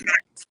employment.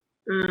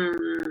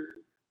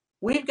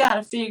 We've got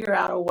to figure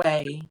out a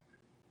way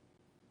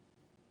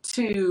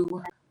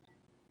to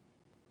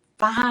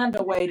find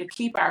a way to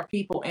keep our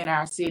people in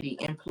our city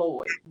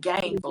employed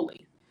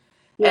gainfully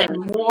at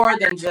more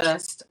than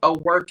just a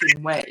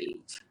working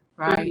wage,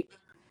 right?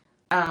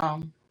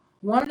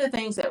 One of the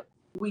things that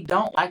we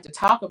don't like to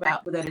talk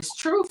about, but that is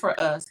true for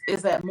us,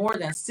 is that more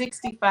than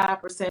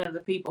 65% of the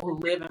people who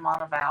live in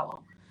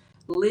Montevallo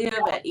live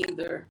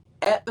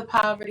at the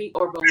poverty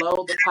or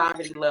below the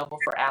poverty level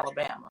for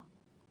Alabama.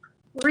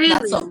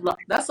 Really?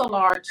 That's a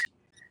large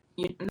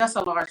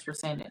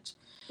percentage.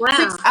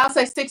 Wow. I'll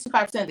say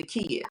 65% of the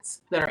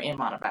kids that are in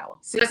Montevallo,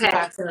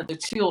 65% of the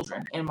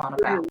children in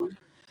Montevallo,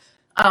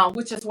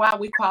 which is why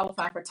we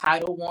qualify for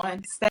Title I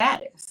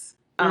status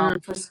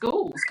for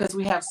schools, because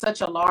we have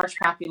such a large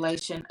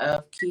population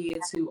of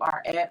kids who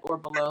are at or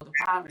below the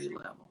poverty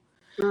level.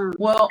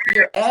 Well,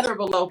 you're at or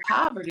below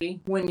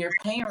poverty when your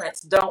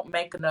parents don't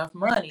make enough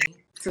money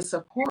to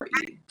support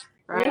you,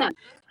 right? Yeah.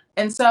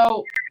 And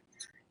so,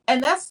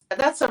 and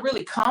that's a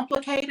really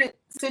complicated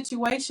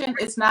situation.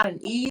 It's not an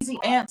easy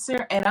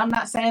answer, and I'm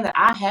not saying that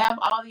I have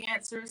all the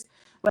answers,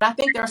 But I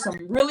think there are some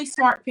really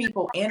smart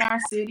people in our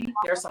city.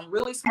 There are some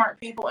really smart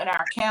people in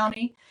our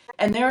county.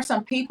 And there are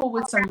some people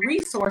with some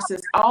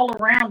resources all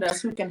around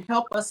us who can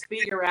help us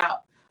figure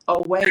out a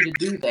way to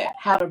do that,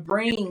 how to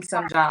bring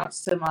some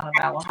jobs to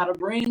Montevallo, how to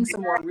bring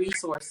some more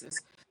resources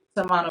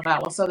to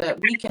Montevallo so that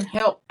we can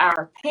help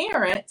our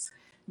parents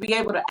be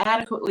able to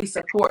adequately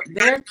support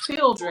their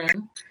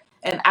children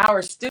and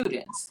our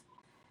students.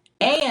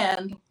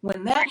 And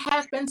when that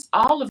happens,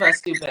 all of us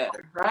do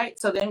better, right?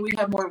 So then we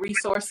have more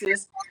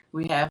resources,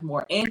 we have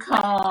more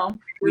income,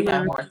 we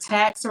have more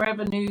tax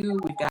revenue,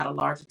 we've got a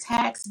larger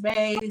tax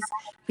base,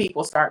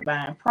 people start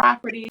buying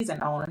properties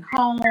and owning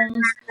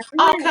homes,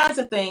 all kinds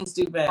of things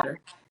do better.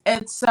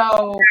 And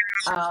so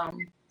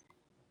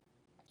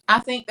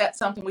I think that's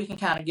something we can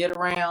kind of get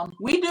around.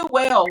 We do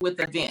well with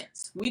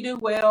events. We do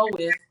well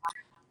with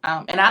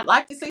and I'd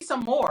like to see some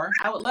more.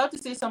 I would love to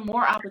see some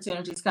more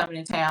opportunities coming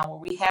in town where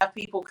we have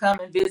people come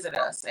and visit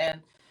us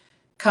and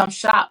come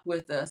shop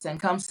with us and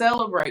come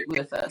celebrate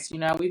with us. You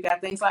know, we've got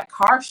things like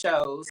car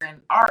shows and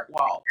art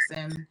walks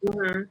and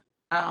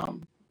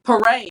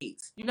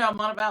parades. You know,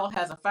 Montevallo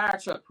has a fire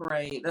truck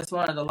parade. That's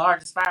one of the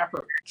largest fire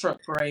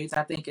truck parades,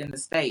 I think, in the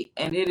state.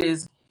 And it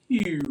is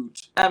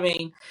huge. I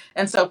mean,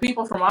 and so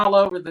people from all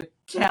over the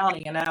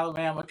county in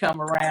Alabama come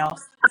around.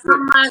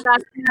 Oh my gosh.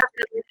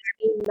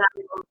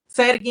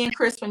 Say it again,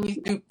 Crispin.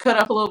 You cut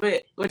up a little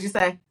bit. What'd you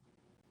say?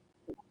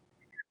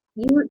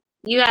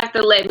 You have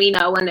to let me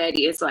know when that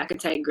is so I can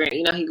take Grant.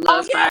 You know he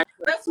loves fire.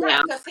 That's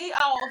right, because he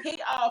all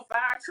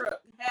fire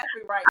truck happy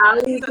right now.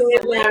 He's a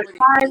celebrity.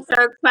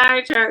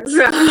 Fire trucks.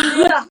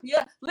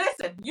 Yeah.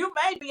 Listen, you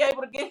may be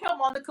able to get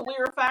him on the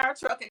Calera fire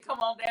truck and come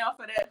on down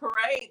for that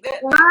parade.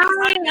 That he's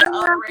like an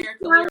honorary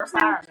Calera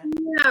fireman.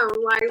 Yeah,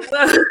 like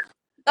look.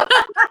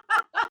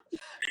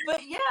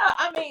 But yeah,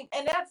 I mean,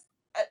 and that's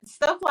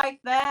stuff like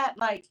that.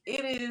 Like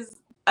it is.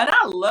 And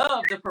I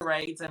love the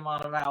parades in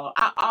Montevallo.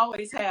 I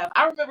always have.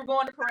 I remember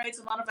going to parades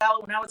in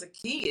Montevallo when I was a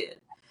kid.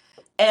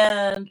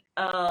 And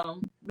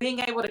being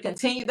able to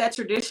continue that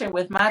tradition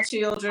with my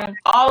children.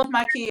 All of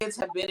my kids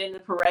have been in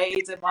the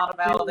parades in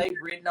Montevallo. They've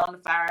ridden on the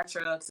fire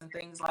trucks and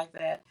things like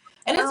that.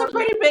 And it's a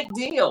pretty big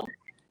deal.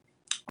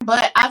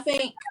 But I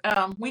think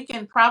we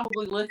can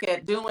probably look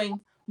at doing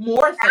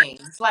more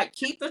things. Like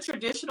keep the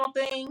traditional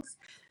things,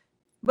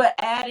 but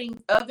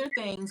adding other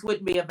things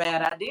wouldn't be a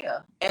bad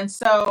idea. And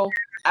so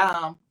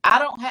I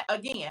don't have,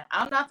 again,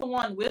 I'm not the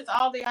one with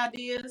all the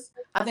ideas.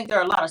 I think there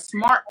are a lot of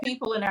smart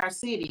people in our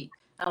city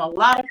and a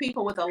lot of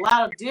people with a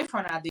lot of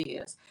different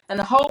ideas. And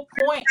the whole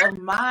point of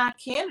my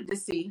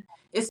candidacy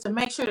is to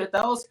make sure that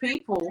those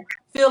people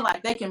feel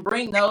like they can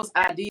bring those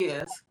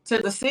ideas to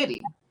the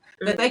city,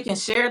 that they can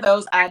share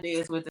those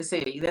ideas with the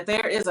city, that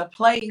there is a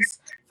place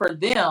for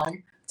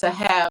them to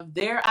have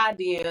their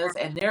ideas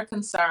and their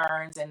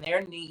concerns and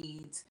their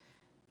needs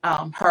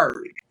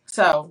heard.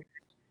 So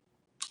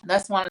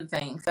that's one of the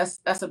things.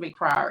 That's a big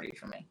priority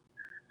for me.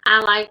 I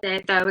like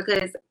that though,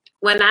 because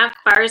when I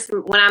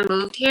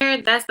moved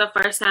here, that's the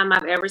first time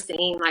I've ever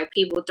seen like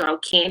people throw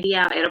candy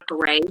out at a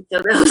parade. So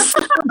I was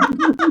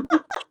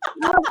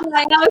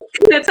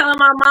telling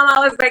my mom, I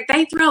was like,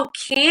 they throw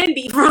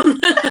candy from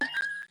the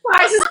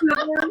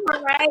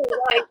parade.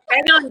 Like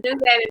they don't do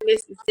that in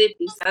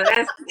Mississippi, so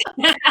that's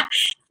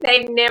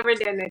they've never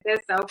done it.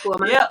 That's so cool.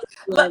 A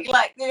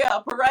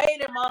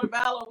parade in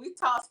Montevallo, we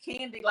toss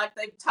candy like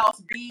they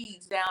toss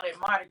beads down at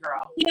Mardi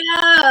Gras.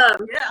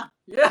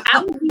 Yeah.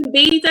 I would do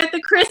beads at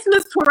the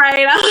Christmas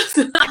parade. I was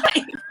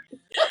like,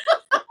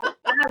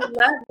 I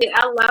love it.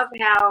 I love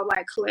how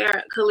like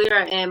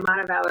Calera and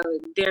Montevallo,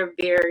 they're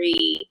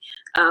very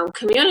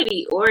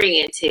community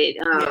oriented.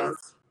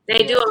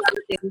 They do a lot of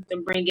things to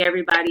bring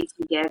everybody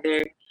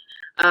together.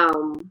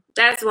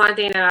 That's one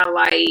thing that I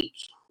like.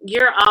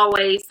 You're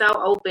always so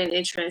open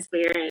and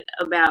transparent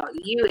about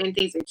you and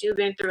things that you've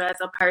been through as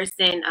a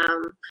person.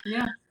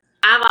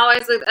 I've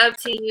always looked up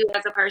to you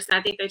as a person.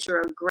 I think that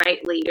you're a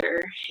great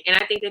leader, and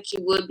I think that you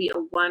would be a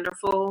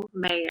wonderful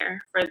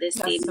mayor for this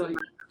city of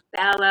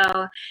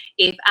Montevallo.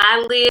 If I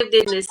lived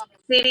in the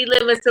city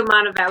limits of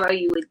Montevallo,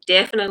 you would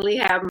definitely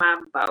have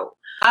my vote.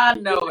 I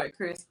know it,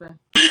 Crispin.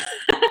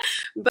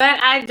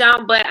 But I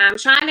don't. But I'm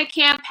trying to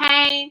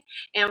campaign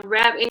and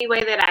rap any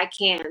way that I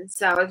can.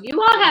 So if you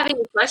all have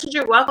any questions,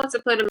 you're welcome to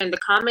put them in the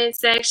comment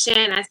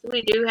section. I see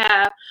we do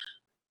have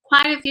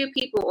quite a few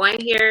people on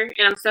here,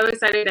 and I'm so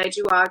excited that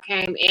you all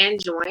came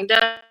and joined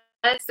us.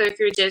 So if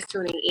you're just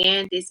tuning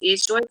in, this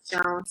is Joyce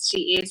Jones.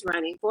 She is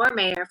running for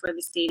mayor for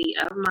the city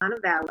of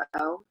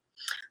Montevallo.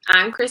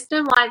 I'm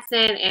Kristen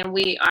Watson, and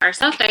we are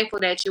so thankful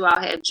that you all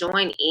have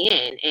joined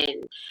in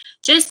and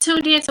just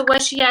tuned in to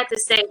what she had to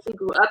say. She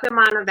grew up in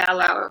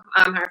Montevallo.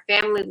 Her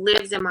family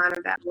lives in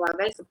Montevallo.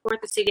 They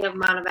support the city of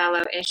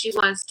Montevallo, and she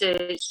wants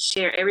to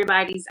share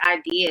everybody's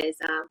ideas.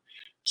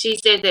 She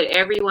said that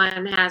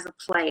everyone has a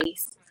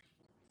place.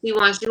 She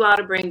wants you all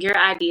to bring your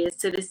ideas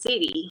to the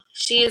city.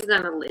 She is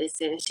going to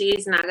listen. She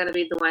is not going to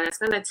be the one that's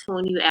going to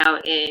tune you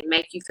out and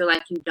make you feel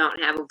like you don't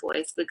have a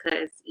voice,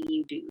 because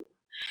you do.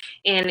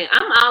 And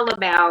I'm all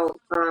about,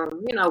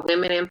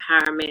 women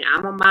empowerment.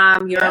 I'm a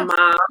mom. You're a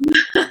mom.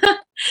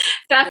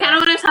 So I kind Yeah.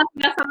 of want to talk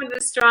about some of the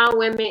strong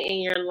women in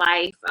your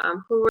life.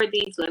 Who are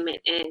these women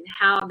and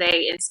how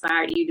they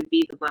inspired you to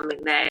be the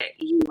woman that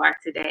you are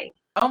today?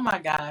 Oh my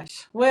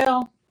gosh.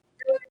 Well,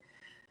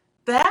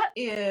 that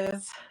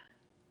is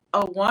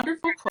a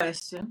wonderful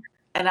question.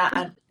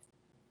 And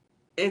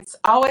it's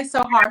always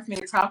so hard for me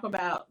to talk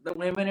about the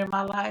women in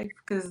my life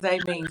because they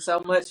mean so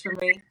much for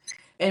me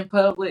in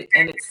public,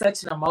 and it's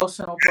such an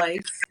emotional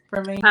place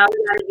for me. How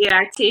we gotta get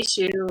our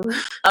tissue.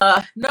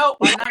 Nope,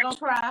 I'm not gonna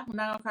cry. I'm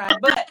not gonna cry.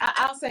 But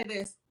I'll say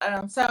this.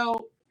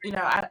 So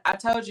I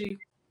told you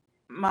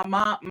my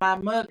mom,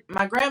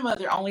 my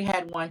grandmother only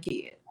had one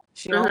kid.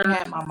 She only Mhm.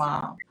 had my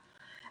mom,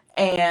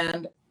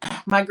 and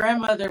my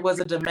grandmother was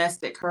a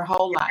domestic her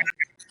whole life,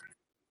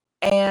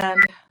 and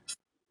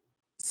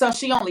so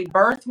she only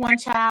birthed one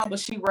child, but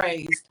she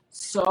raised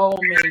so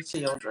many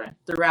children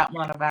throughout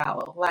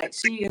Montevallo. Like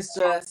she is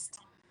just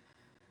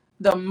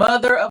the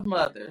mother of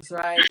mothers,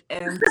 right?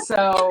 And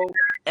so,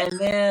 and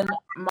then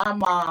my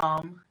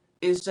mom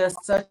is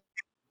just such.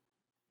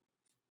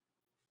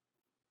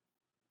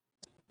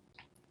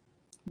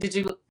 Did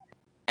you?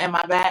 Am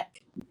I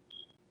back?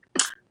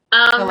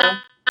 Hello.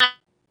 I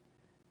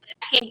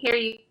can't hear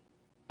you.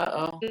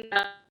 Uh-oh.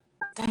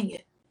 Dang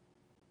it.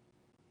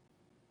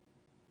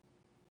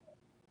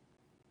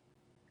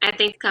 I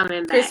think it's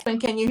coming back. Crispin,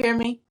 can you hear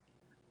me?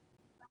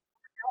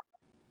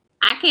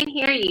 I can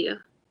hear you.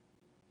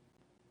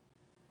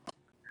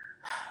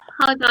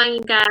 Hold on,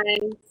 you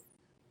guys.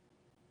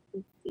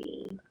 Let's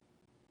see.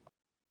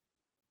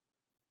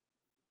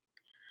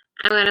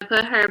 I'm gonna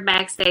put her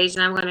backstage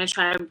and I'm gonna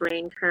try to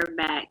bring her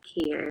back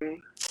here.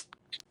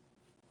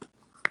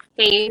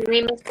 Can you hear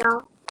me,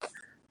 Michelle?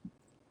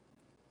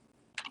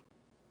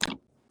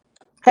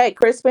 Hey,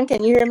 Crispin,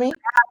 can you hear me?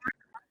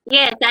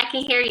 Yes, I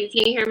can hear you.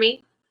 Can you hear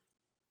me?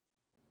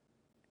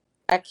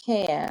 I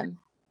can.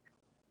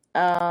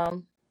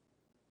 Um,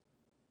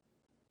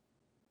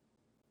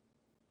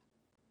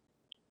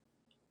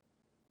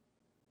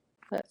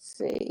 let's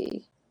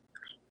see.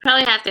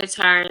 Probably have to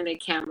turn the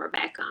camera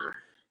back on.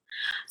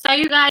 So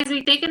you guys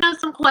be thinking of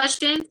some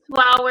questions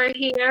while we're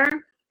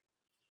here.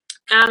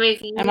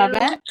 If you Am I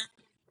back?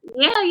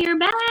 Yeah, you're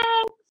back.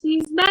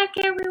 She's back,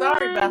 everyone.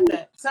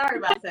 Sorry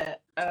about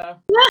that.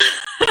 That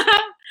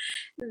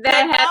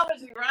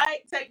Technology, right?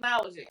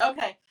 Technology.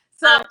 Okay.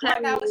 So, I'm like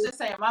telling I was you. just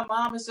saying, my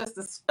mom is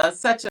just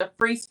such a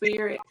free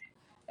spirit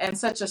and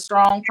such a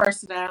strong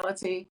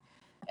personality.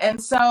 And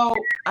so,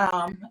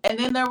 and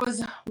then there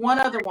was one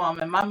other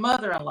woman, my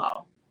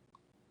mother-in-law.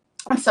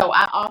 And so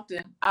I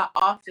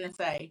often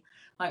say,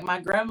 like my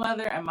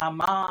grandmother and my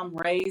mom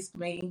raised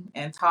me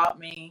and taught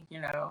me,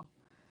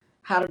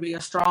 how to be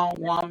a strong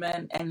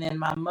woman. And then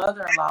my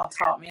mother-in-law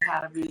taught me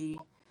how to be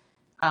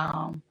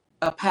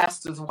a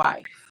pastor's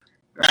wife,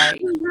 right?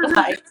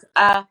 Like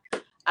I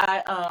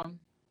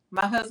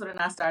my husband and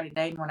I started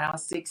dating when I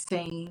was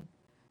 16,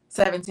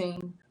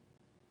 17,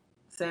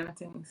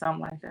 17,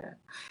 something like that.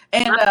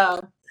 And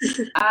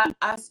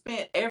I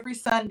spent every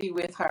Sunday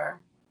with her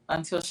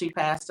until she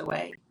passed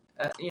away.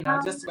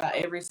 Just about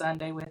every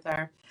Sunday with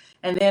her.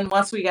 And then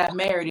once we got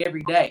married,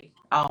 every day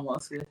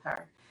almost with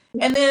her.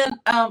 And then,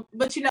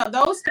 but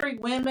those three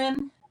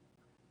women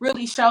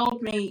really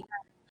showed me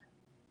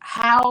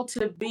how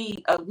to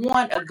be a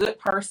good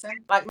person.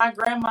 Like my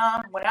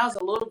grandma, when I was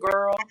a little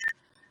girl,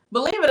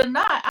 believe it or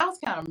not, I was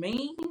kind of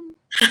mean.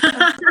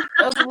 I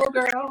was a little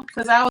girl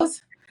because I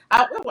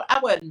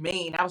wasn't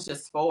mean. I was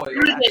just spoiled.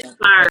 I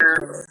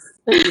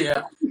think.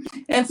 Yeah.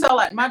 And so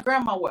like my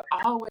grandma would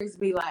always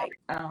be like,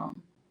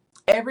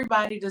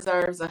 everybody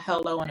deserves a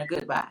hello and a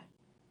goodbye.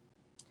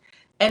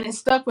 And it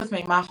stuck with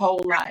me my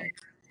whole life.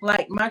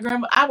 Like my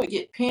grandma, I would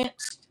get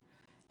pinched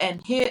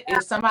and hit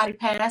if somebody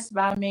passed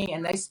by me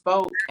and they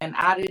spoke and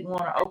I didn't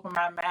want to open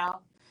my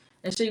mouth.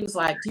 And she was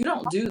like, you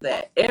don't do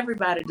that.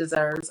 Everybody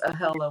deserves a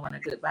hello and a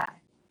goodbye.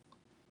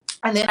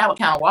 And then I would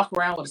kind of walk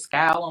around with a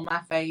scowl on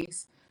my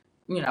face,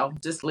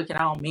 just looking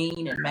all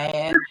mean and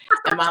mad.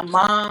 And my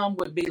mom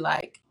would be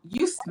like,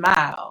 you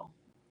smile.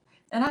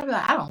 And I'd be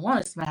like, I don't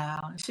want to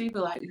smile. And she'd be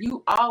like,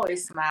 you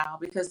always smile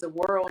because the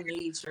world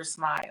needs your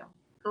smile.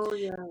 Oh,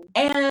 yeah.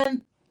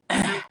 And,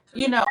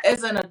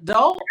 as an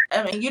adult,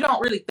 I mean, you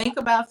don't really think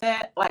about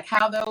that, like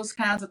how those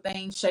kinds of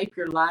things shape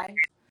your life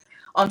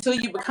until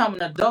you become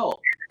an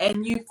adult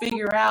and you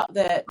figure out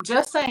that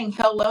just saying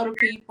hello to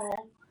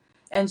people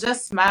and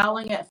just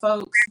smiling at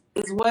folks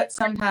is what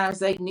sometimes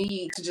they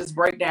need to just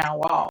break down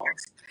walls.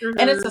 Mm-hmm.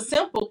 And it's a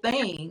simple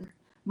thing,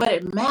 but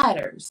it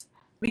matters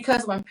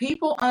because when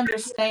people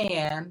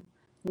understand,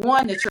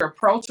 one, that you're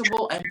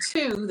approachable, and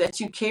two, that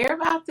you care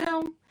about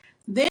them,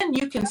 then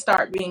you can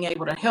start being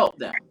able to help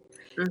them.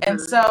 Mm-hmm.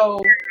 And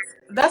so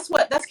that's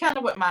kind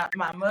of what my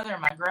mother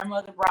and my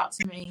grandmother brought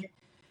to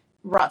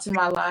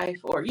my life,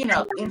 or,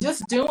 and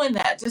just doing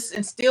that, just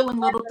instilling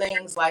little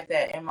things like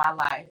that in my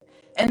life.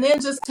 And then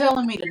just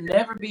telling me to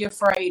never be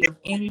afraid of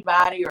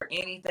anybody or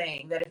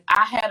anything, that if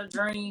I had a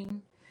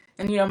dream,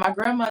 and, my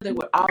grandmother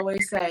would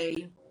always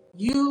say,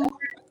 you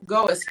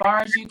go as far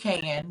as you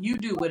can, you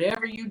do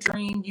whatever you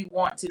dream you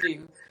want to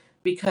do,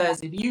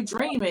 because if you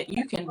dream it,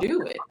 you can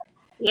do it.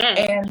 Yes.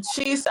 And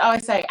she used to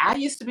always say, I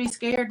used to be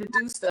scared to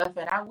do stuff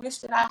and I wish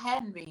that I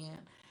hadn't been.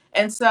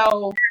 And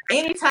so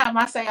anytime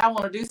I say I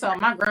want to do something,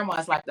 my grandma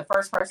is like the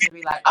first person to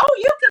be like, oh,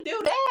 you can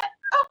do that.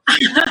 Oh,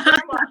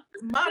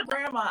 my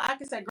grandma, I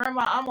can say,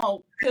 Grandma, I'm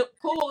going to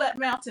pull that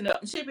mountain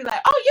up. And she'd be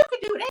like, oh, you can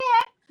do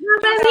that.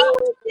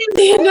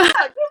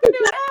 Yeah, you can do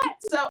that.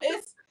 So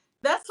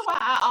that's why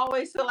I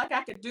always feel like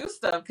I could do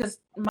stuff, because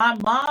my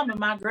mom and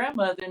my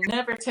grandmother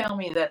never tell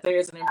me that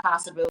there's an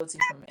impossibility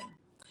for me.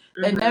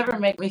 They never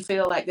make me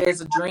feel like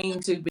there's a dream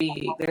too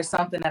big. There's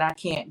something that I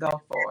can't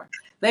go for.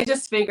 They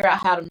just figure out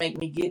how to make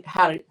me get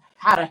how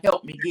to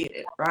help me get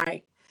it,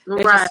 right?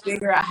 They just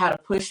figure out how to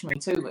push me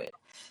to it.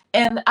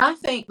 And I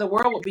think the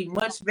world would be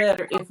much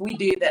better if we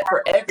did that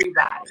for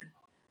everybody.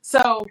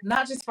 So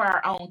not just for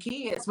our own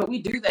kids, but we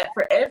do that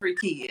for every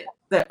kid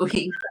that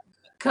we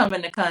come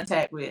into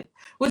contact with,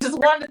 which is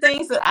one of the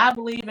things that I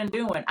believe in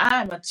doing.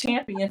 I am a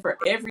champion for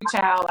every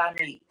child I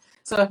meet.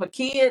 So if a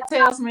kid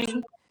tells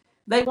me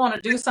they want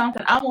to do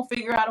something, I'm going to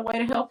figure out a way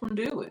to help them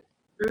do it.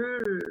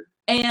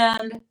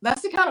 And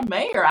that's the kind of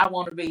mayor I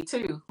want to be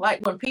too.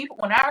 Like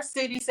when our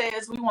city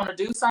says we want to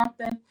do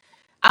something,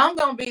 I'm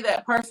going to be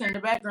that person in the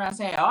background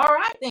saying, all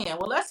right, then,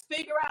 well, let's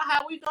figure out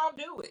how we're going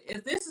to do it.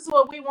 If this is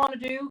what we want to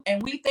do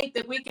and we think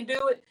that we can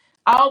do it,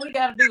 all we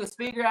got to do is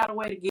figure out a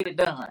way to get it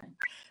done.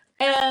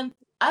 And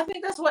I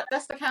think that's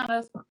the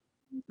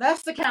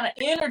kind of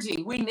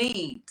energy we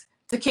need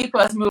to keep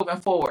us moving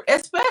forward,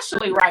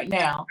 especially right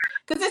now,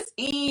 because it's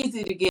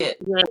easy to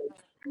get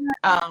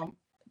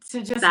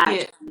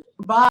get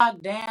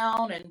bogged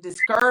down and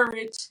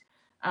discouraged.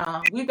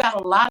 We've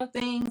got a lot of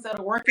things that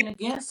are working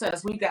against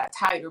us. We've got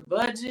tighter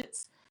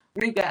budgets.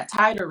 We've got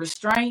tighter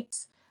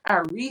restraints.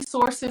 Our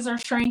resources are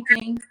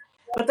shrinking,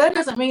 but that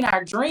doesn't mean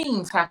our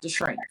dreams have to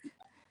shrink.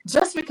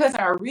 Just because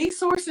our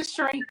resources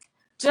shrink,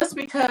 just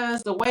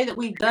because the way that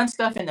we've done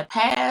stuff in the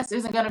past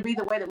isn't going to be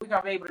the way that we're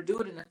going to be able to do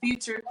it in the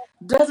future,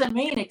 doesn't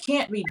mean it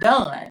can't be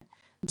done.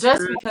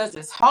 Just because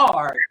it's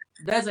hard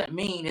doesn't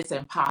mean it's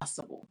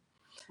impossible.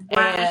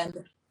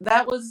 And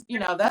that was,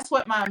 that's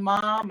what my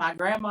mom, my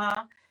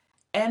grandma,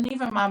 and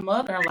even my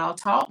mother-in-law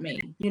taught me,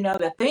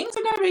 that things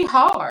are going to be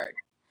hard.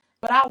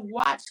 But I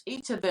watched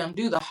each of them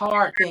do the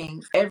hard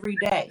things every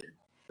day.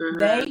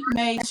 They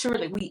made sure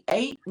that we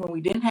ate when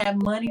we didn't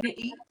have money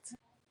to eat.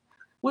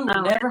 We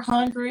were never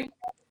hungry.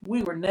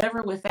 We were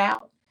never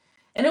without.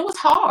 And it was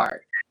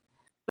hard,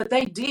 but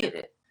they did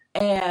it.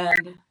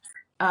 And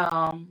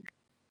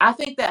I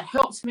think that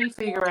helps me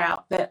figure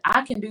out that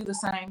I can do the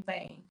same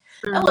thing.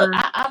 And look,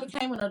 I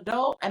became an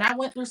adult and I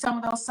went through some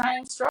of those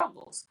same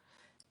struggles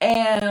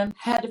and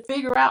had to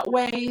figure out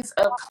ways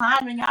of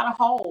climbing out of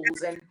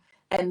holes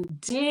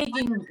and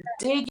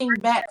digging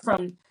back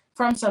from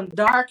some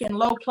dark and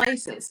low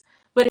places.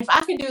 But if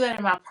I can do that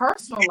in my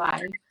personal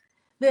life,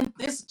 then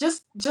it's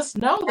just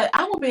know that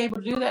I will be able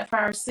to do that for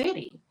our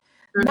city,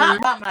 not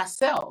by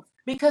myself.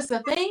 Because the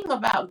thing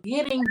about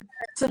getting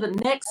to the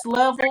next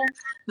level,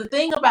 the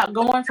thing about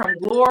going from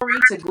glory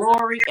to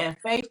glory and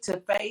faith to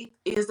faith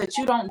is that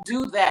you don't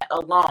do that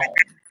alone.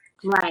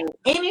 Right.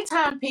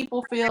 Anytime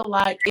people feel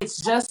like it's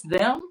just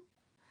them,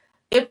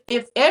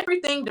 if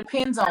everything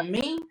depends on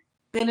me,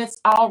 then it's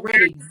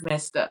already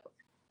messed up.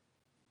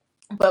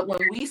 But when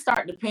we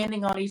start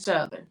depending on each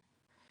other,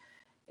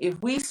 if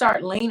we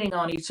start leaning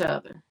on each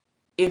other,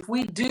 if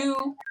we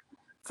do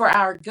for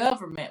our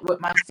government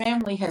what my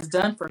family has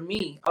done for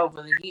me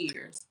over the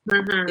years,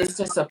 is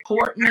to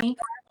support me,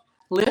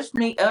 lift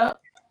me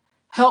up,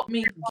 help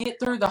me get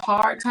through the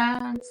hard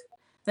times,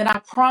 then I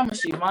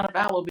promise you,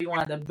 Montevallo will be one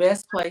of the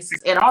best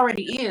places. It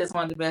already is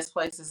one of the best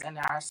places in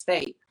our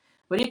state,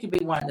 but it could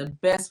be one of the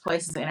best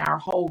places in our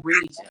whole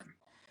region.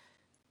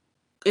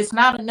 It's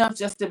not enough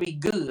just to be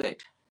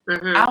good.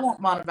 I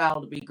want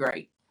Montevallo to be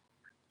great.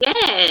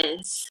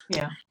 Yes.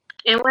 Yeah.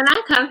 And when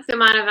I come to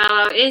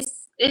Montevallo,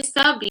 it's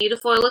so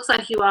beautiful. It looks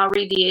like you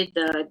already did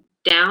the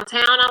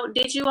downtown.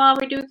 Did you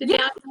already do the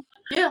downtown?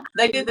 Yeah,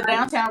 they did the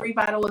downtown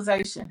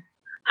revitalization.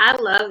 I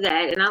love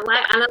that, and I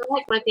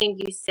like one thing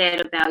you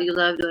said about you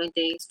love doing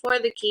things for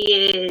the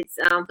kids,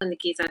 putting the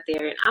kids out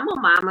there. And I'm a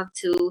mom of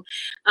two.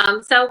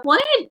 So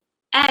what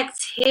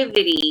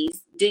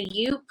activities do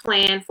you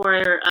plan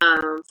for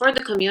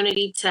the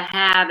community to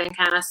have and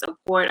kind of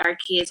support our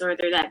kids,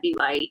 whether that be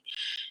like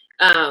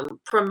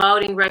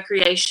promoting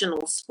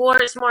recreational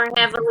sports more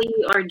heavily,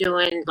 or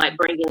doing like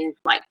bringing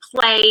like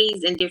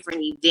plays and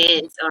different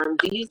events?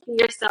 Do you see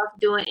yourself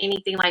doing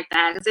anything like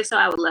that? Because if so,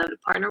 I would love to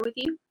partner with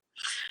you.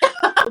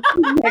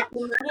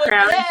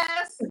 Well,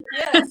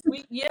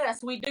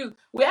 yes, we do.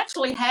 We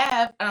actually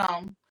have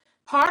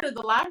part of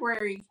the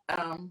library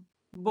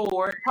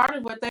board. Part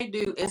of what they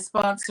do is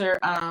sponsor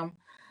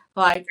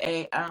like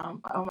a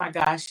oh my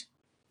gosh.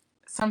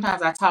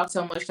 Sometimes I talk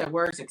so much that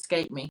words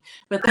escape me.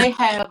 But they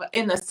have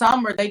in the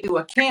summer they do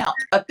a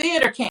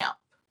theater camp,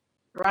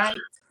 right?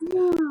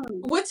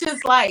 Which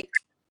is like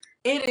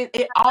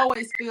it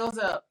always fills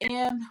up.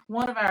 And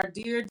one of our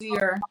dear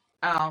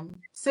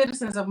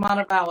citizens of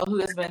Montevallo, who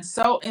has been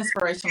so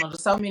inspirational to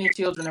so many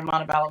children in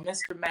Montevallo,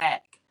 Mr.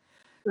 Mack,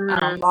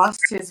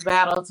 lost his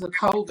battle to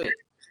COVID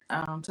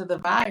to the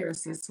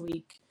virus this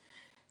week,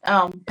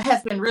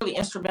 has been really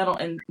instrumental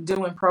in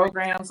doing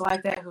programs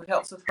like that, who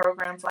helps with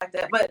programs like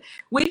that. But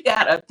we've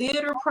got a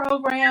theater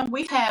program.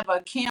 We have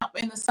a camp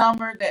in the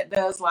summer that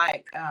does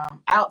like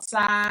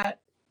outside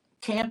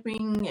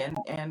camping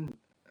and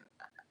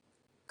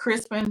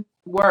crispin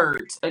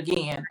words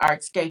again are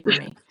escaping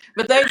me.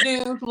 But they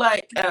do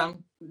like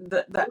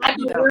Like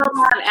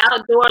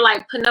outdoor,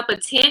 like putting up a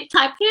tent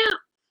type camp.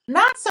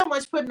 Not so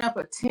much putting up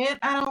a tent,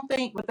 I don't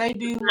think, but they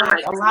do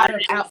like a lot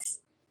of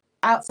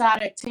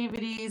outside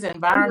activities,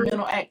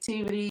 environmental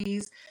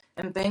activities,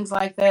 and things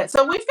like that.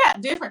 So we've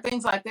got different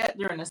things like that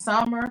during the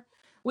summer.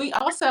 We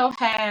also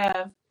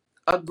have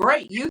a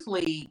great youth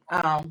league.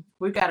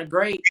 We've got a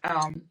great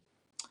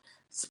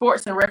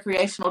sports and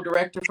recreational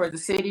director for the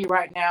city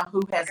right now who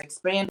has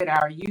expanded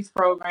our youth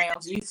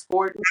programs, youth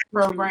sport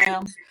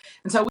programs,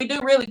 and so we do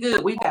really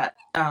good. We've got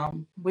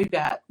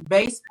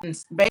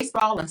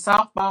baseball and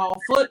softball,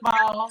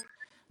 football.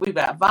 We've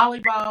got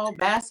volleyball,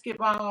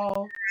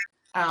 basketball.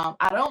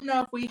 I don't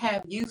know if we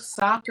have youth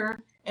soccer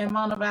in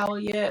Montevallo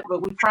yet,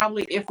 but we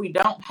probably, if we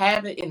don't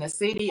have it in the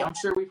city, I'm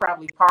sure we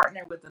probably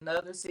partner with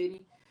another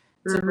city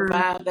to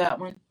provide that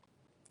one.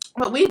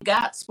 But we've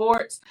got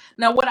sports.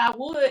 Now, what I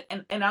would,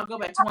 and I'll go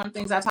back to one of the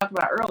things I talked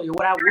about earlier,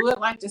 what I would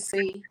like to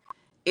see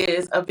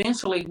is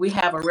eventually we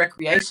have a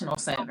recreational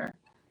center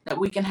that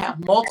we can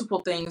have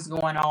multiple things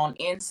going on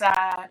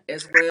inside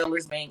as well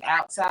as being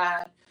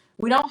outside.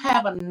 We don't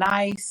have a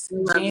nice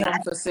gym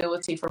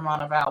facility for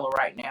Montevallo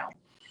right now.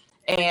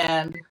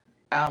 And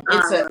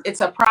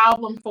it's a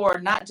problem for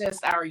not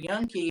just our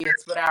young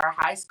kids, but our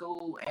high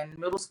school and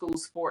middle school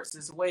sports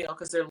as well,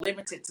 because they're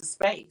limited to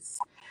space.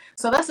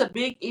 So that's a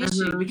big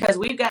issue because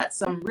we've got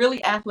some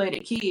really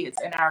athletic kids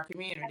in our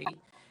community,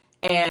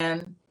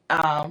 and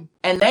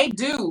they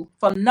do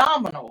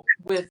phenomenal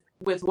with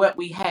what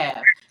we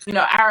have. You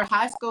know, our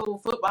high school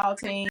football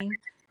team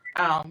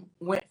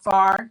went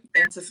far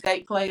into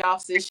state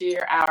playoffs this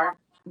year. Our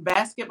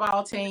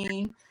basketball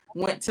team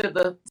went to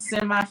the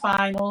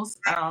semifinals.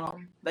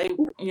 They,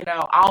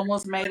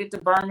 almost made it to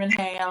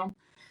Birmingham.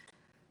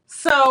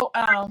 So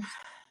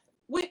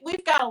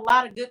we've got a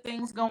lot of good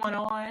things going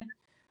on.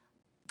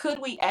 Could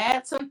we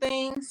add some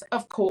things?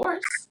 Of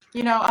course.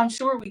 I'm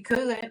sure we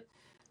could.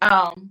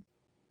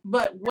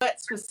 But what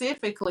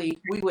specifically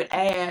we would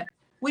add,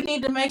 we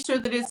need to make sure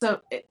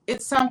that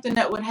it's something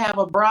that would have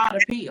a broad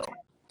appeal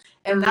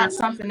and not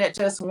something that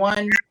just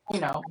one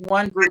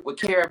group would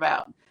care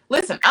about.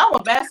 Listen, I'm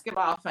a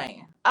basketball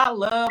fan. I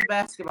love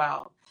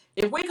basketball.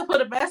 If we could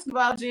put a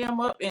basketball gym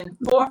up in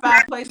 4 or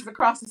 5 places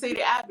across the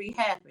city, I'd be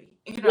happy.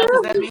 Because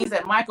that means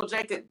that Michael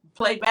J could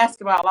play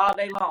basketball all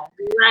day long.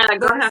 Right,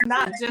 but it's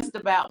not just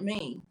about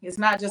me. It's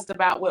not just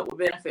about what would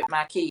benefit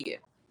my kid.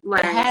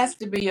 Right. It has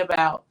to be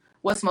about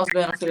what's most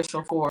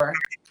beneficial for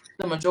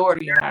the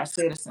majority of our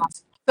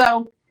citizens.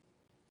 So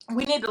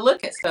we need to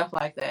look at stuff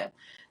like that.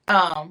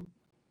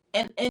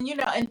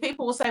 And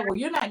people will say, well,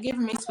 you're not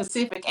giving me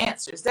specific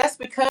answers. That's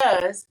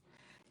because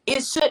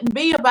it shouldn't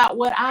be about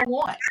what I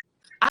want.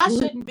 I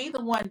shouldn't be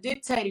the one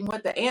dictating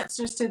what the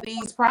answers to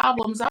these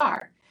problems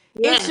are.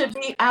 Yeah. It should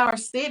be our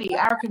city,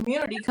 our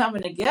community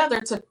coming together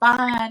to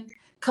find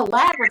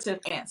collaborative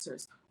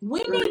answers.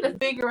 We need to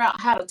figure out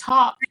how to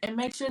talk and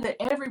make sure that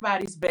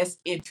everybody's best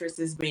interest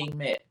is being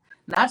met.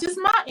 Not just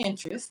my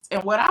interests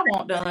and what I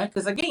want done.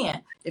 Because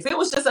again, if it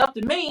was just up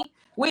to me,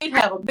 we'd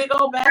have a big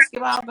old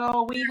basketball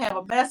goal. We'd have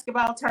a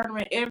basketball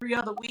tournament every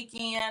other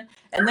weekend,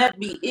 and that'd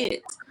be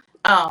it.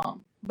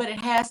 But it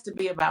has to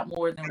be about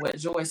more than what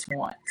Joyce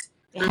wants.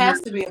 It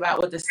has to be about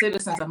what the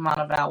citizens of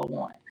Montevallo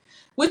want,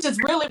 which is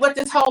really what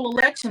this whole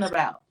election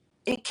about.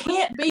 It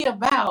can't be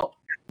about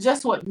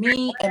just what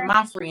me and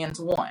my friends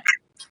want.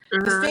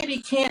 The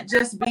city can't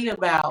just be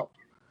about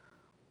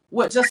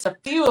what just a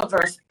few of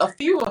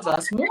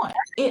us want.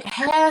 It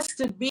has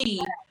to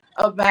be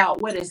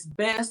about what is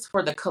best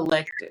for the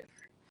collective.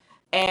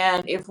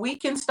 And if we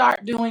can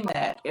start doing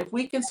that, if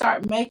we can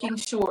start making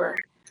sure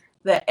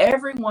that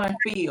everyone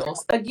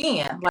feels,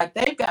 again, like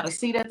they've got a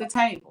seat at the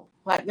table,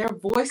 like their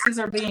voices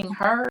are being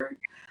heard,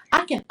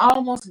 I can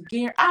almost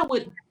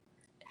guarantee,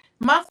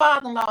 my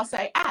father-in-law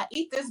say, I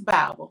eat this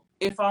Bible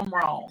if I'm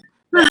wrong.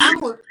 But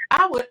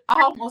I would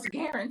almost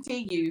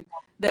guarantee you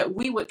that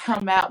we would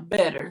come out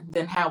better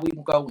than how we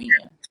go in.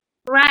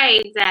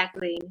 Right,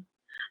 exactly.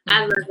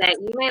 I love that.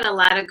 You made a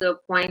lot of good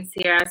points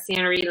here. I was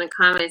seeing reading the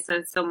comments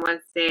and someone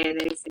said,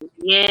 they said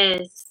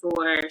yes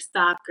for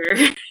soccer.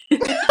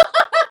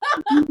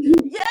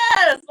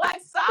 Yes,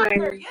 like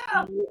soccer,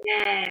 yeah.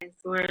 Yes,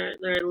 we're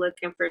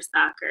looking for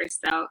soccer.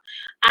 So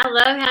I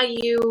love how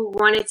you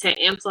wanted to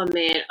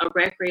implement a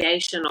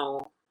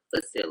recreational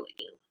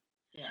facility.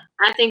 Yeah.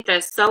 I think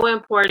that's so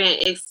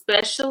important,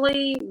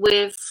 especially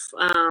with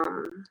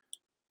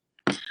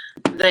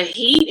the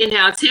heat and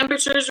how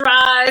temperatures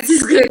rise.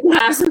 It's good to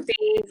have some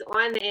things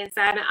on the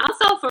inside. And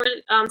also for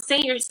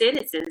senior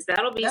citizens,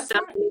 that'll be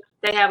something. Right.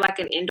 They have like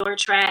an indoor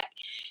track.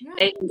 Yeah.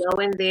 They can go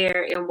in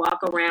there and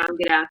walk around,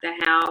 get out the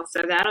house.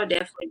 So that'll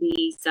definitely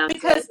be something.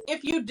 Because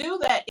if you do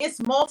that, it's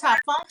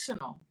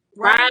multifunctional.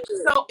 right?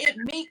 So it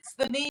meets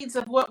the needs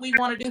of what we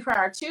want to do for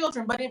our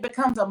children, but it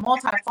becomes a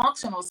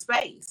multifunctional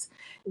space.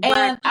 Right.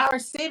 And our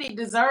city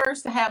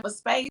deserves to have a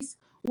space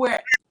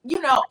where,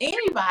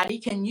 anybody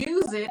can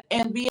use it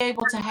and be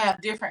able to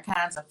have different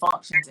kinds of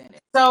functions in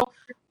it. So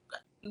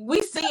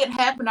we see it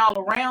happen all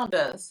around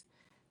us.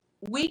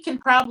 We can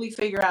probably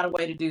figure out a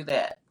way to do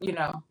that,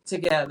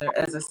 together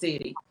as a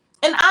city.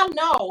 And I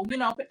know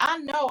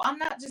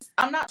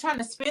I'm not trying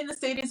to spend the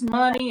city's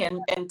money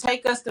and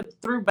take us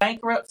through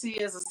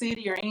bankruptcy as a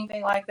city or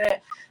anything like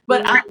that.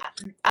 But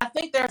I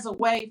think there's a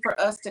way for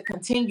us to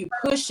continue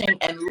pushing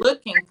and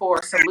looking for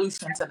a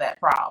solution to that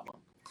problem.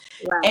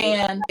 Right.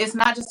 And it's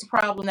not just a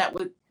problem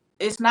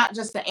it's not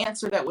just the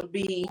answer that would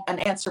be an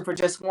answer for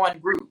just one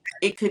group.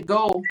 It could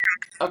go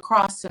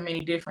across to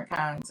many different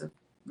kinds of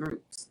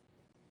groups.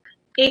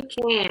 It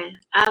can.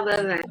 I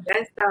love that.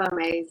 That's so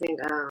amazing.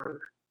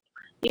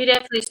 You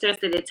definitely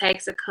stressed that it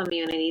takes a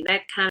community.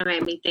 That kind of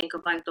made me think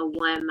of like the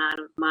one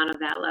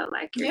Montevallo,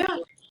 like you're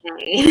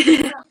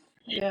saying.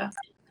 Yeah.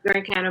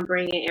 You're kind of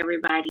bringing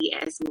everybody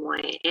as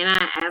one, and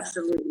I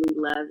absolutely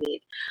love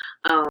it.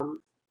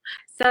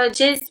 So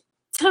just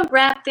to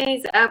wrap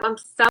things up, I'm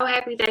so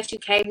happy that you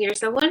came here.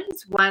 So what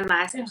is one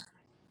last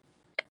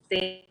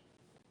thing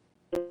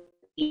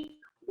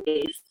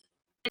with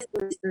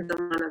citizens of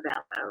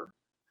Montevallo?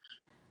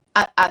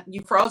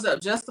 You froze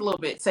up just a little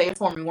bit. Say it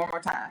for me one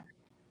more time.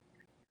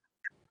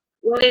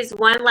 What is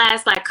one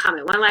last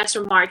comment, one last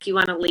remark you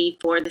want to leave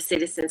for the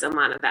citizens of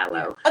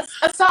Montevallo?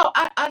 So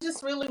I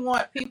just really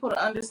want people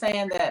to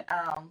understand that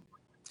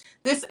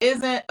this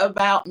isn't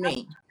about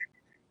me.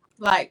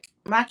 Like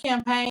my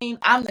campaign,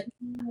 I'm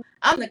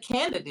the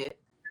candidate,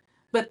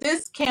 but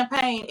this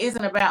campaign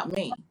isn't about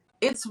me.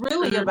 It's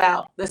really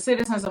about the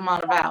citizens of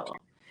Montevallo,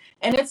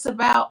 and it's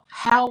about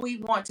how we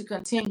want to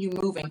continue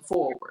moving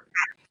forward.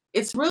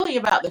 It's really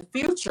about the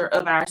future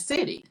of our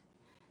city.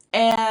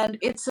 And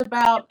it's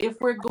about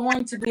if we're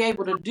going to be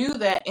able to do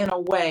that in a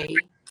way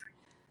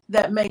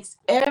that makes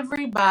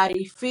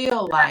everybody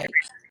feel like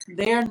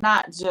they're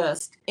not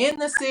just in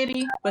the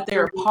city, but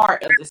they're a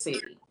part of the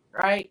city,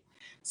 right?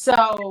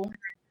 So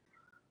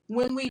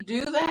when we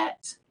do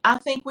that, I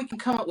think we can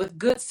come up with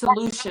good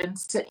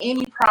solutions to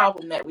any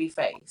problem that we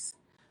face.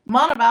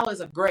 Montevallo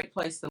is a great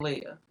place to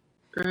live.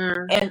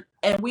 And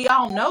we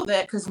all know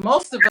that because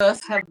most of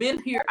us have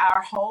been here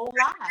our whole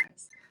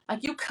lives.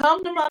 Like you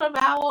come to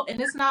Montevallo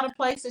and it's not a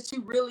place that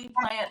you really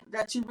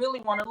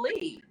want to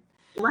leave.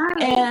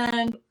 Right.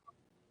 And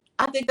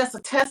I think that's a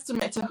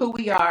testament to who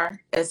we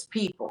are as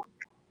people.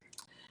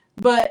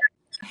 But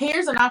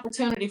here's an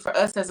opportunity for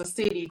us as a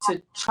city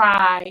to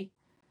try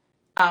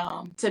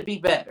to be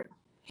better.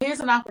 Here's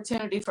an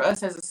opportunity for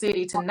us as a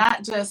city to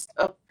not just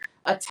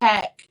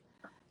attack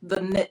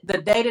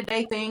the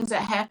day-to-day things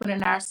that happen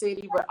in our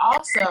city, but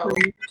also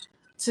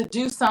to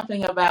do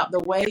something about the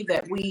way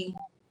that we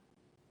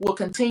will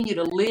continue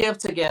to live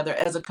together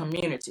as a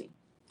community.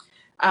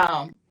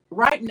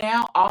 Right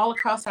now, all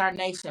across our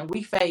nation,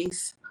 we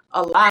face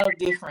a lot of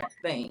different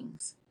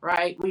things,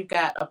 right? We've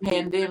got a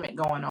pandemic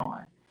going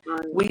on.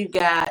 We've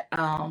got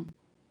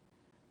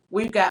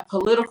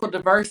political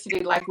diversity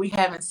like we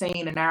haven't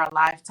seen in our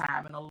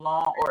lifetime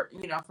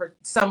for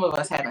some of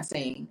us haven't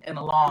seen in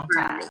a long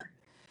time.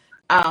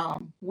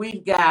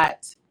 We've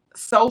got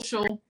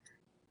social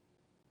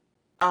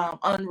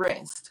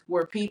unrest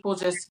where people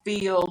just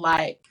feel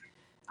like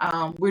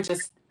we're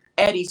just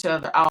at each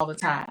other all the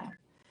time.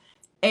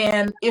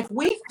 And if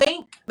we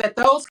think that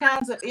those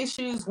kinds of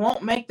issues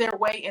won't make their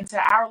way into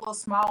our little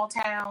small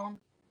town,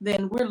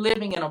 then we're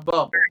living in a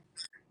bubble.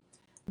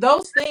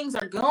 Those things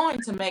are going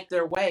to make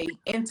their way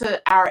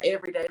into our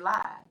everyday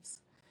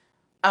lives.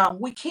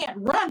 We can't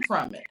run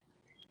from it.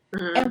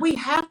 And we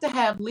have to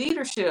have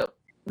leadership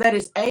that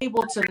is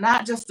able to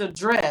not just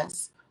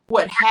address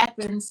what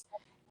happens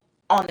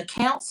on the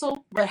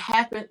council,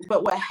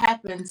 but what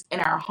happens in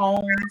our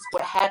homes,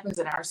 what happens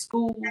in our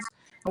schools,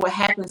 and what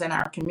happens in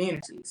our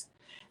communities.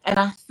 And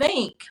I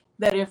think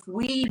that if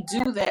we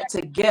do that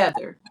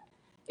together,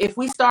 if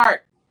we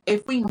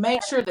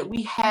make sure that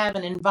we have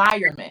an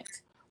environment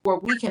where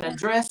we can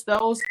address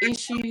those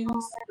issues,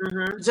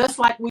 just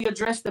like we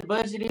address the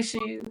budget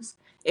issues,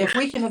 if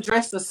we can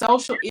address the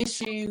social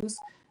issues,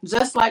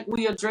 just like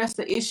we address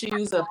the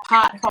issues of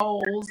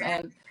potholes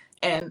and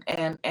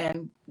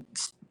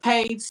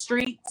paved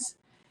streets,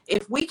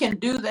 if we can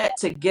do that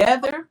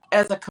together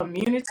as a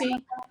community,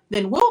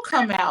 then we'll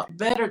come out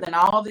better than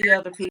all the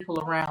other people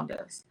around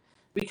us,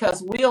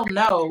 because we'll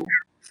know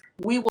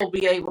we will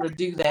be able to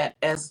do that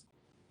as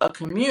a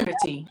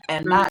community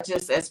and not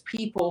just as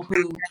people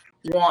who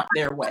want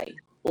their way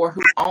or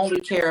who only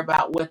care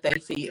about what they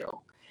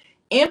feel.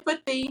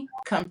 Empathy,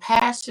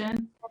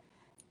 compassion,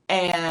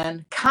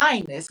 and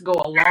kindness go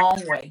a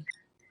long way.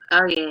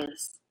 Oh,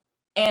 yes.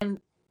 And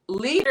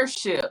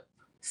leadership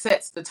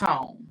sets the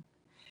tone.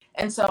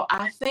 And so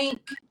I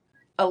think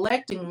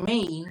electing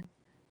me,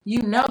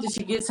 that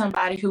you get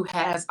somebody who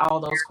has all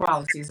those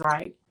qualities,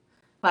 right?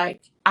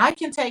 Like I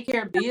can take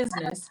care of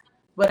business,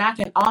 but I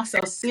can also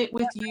sit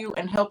with you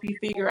and help you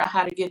figure out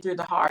how to get through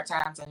the hard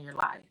times in your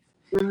life.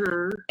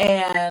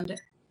 And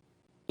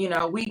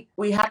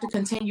we have to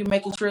continue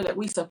making sure that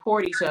we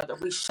support each other.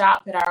 We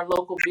shop at our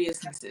local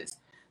businesses,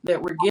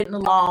 that we're getting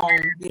along,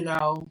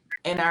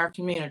 in our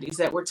communities,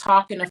 that we're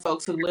talking to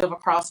folks who live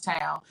across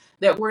town,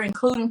 that we're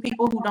including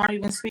people who don't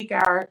even speak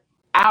our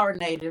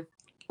native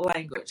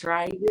language,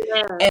 right?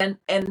 Yeah.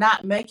 And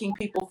not making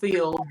people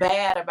feel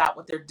bad about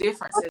what their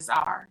differences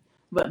are,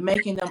 but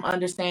making them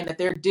understand that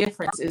their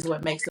difference is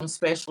what makes them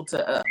special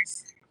to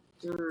us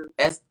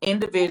as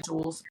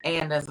individuals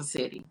and as a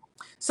city.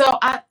 So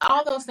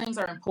all those things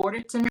are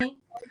important to me.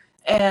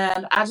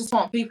 And I just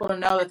want people to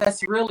know that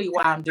that's really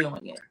why I'm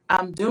doing it.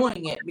 I'm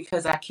doing it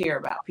because I care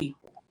about people.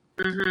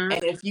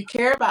 And if you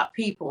care about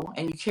people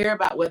and you care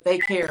about what they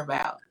care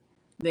about,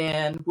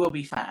 then we'll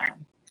be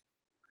fine.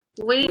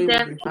 We will be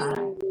definitely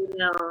fine.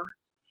 will.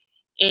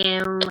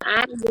 And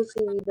I wish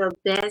you the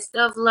best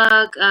of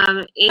luck.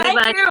 Thank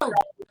Anybody you.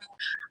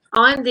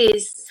 on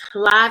this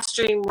live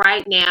stream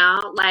right now,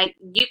 like,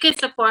 you can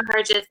support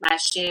her just by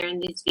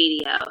sharing this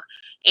video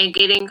and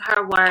getting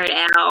her word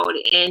out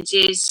and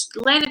just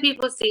letting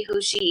people see who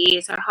she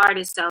is. Her heart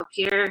is so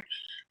pure.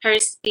 Her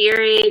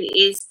spirit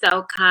is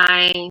so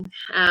kind.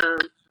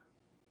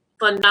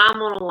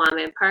 Phenomenal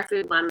woman,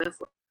 perfect woman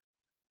for.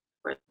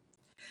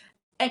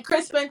 And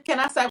Crispin, can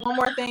I say one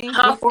more thing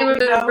Hopefully, before we're we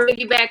going to go? bring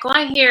you back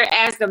on here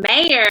as the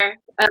mayor.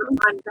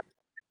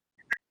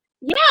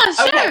 Yeah,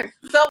 sure. Okay,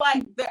 so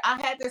I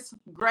had this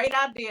great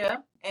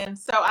idea, and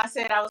so I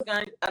said I was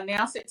going to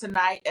announce it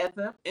tonight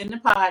in the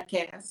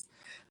podcast.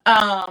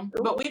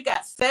 But we've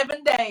got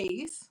 7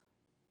 days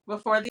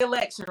before the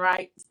election,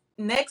 right?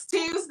 Next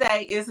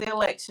Tuesday is the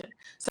election,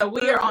 so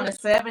we are on a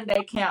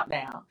 7-day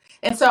countdown.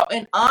 And so,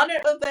 in honor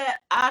of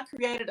that, I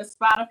created a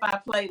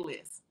Spotify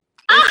playlist.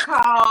 It's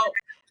called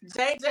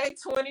JJ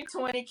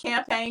 2020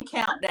 Campaign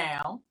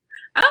Countdown.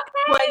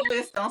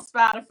 Playlist on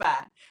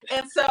Spotify.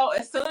 And so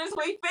as soon as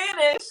we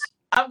finish,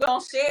 I'm gonna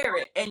share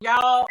it. And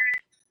y'all,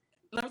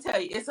 let me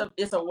tell you,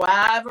 it's a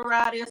wide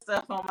variety of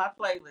stuff on my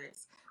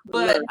playlist.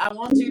 But I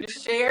want you to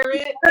share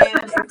it.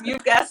 And if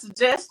you've got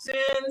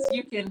suggestions,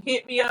 you can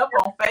hit me up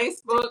on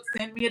Facebook,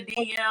 send me a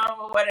DM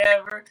or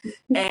whatever.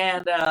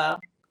 And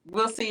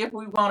we'll see if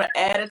we want to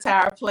add it to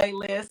our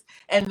playlist.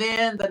 And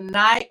then the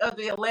night of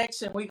the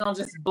election, we're going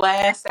to just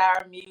blast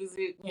our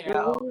music,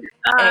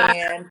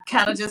 and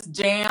kind of just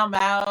jam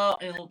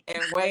out and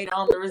wait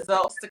on the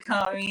results to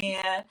come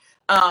in.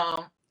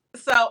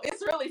 So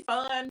it's really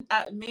fun.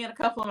 Me and a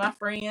couple of my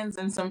friends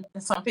and some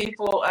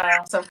people,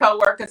 some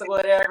coworkers or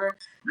whatever,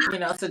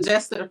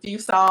 suggested a few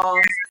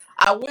songs.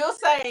 I will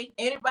say,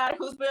 anybody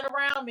who's been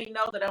around me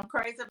know that I'm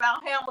crazy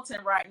about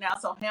Hamilton right now.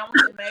 So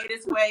Hamilton made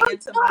its way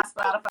into my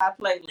Spotify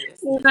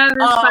playlist.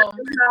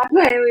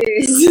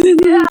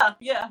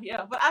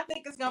 Yeah. But I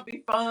think it's gonna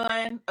be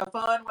fun, a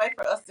fun way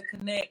for us to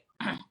connect.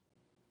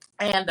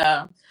 And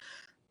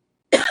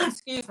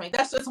excuse me,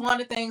 that's just one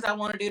of the things I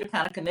want to do to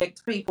kind of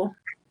connect people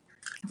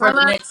for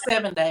the next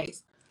 7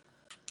 days.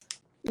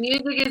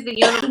 Music is the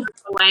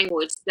universal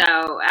language,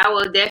 so I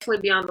will definitely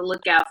be on the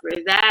lookout for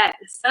that.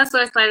 So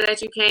excited that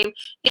you came.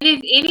 And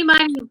if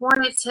anybody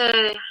wanted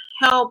to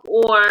help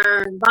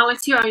or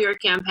volunteer on your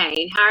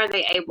campaign, how are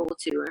they able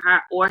to,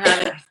 or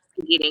how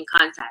they get in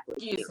contact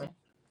with you?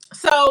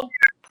 So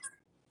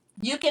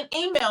you can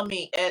email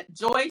me at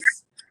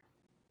Joyce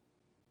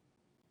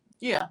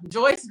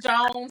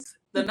Jones,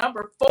 the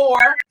number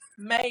 4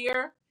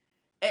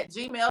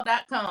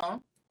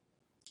 mayor@gmail.com.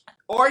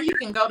 Or you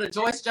can go to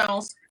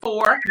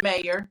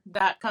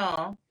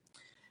joycejones4mayor.com.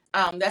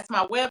 That's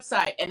my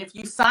website. And if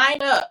you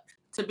sign up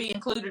to be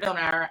included on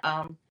our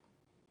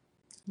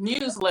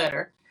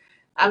newsletter,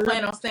 I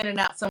plan on sending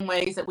out some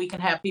ways that we can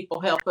have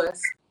people help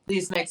us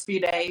these next few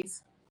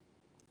days.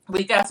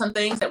 We got some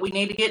things that we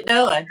need to get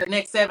done the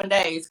next 7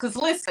 days. Because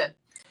listen,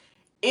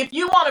 if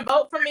you want to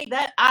vote for me,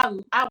 that I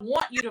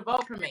want you to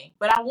vote for me,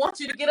 but I want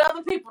you to get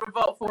other people to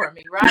vote for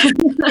me, right?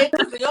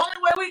 Because the only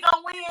way we're going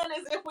to win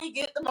is if we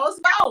get the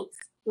most votes.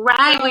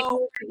 Right, so, we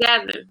do it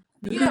together.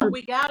 Yeah,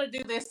 we got to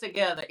do this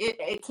together.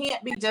 It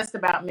can't be just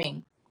about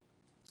me.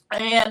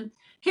 And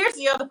here's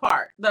the other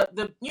part.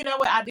 The you know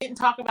what, I didn't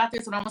talk about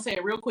this, and I'm going to say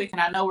it real quick,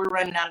 and I know we're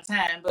running out of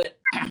time, but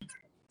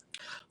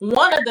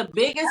one of the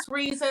biggest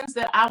reasons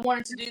that I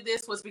wanted to do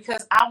this was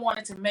because I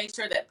wanted to make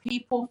sure that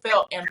people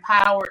felt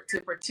empowered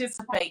to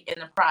participate in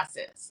the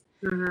process.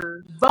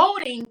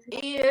 Voting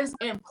is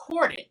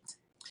important.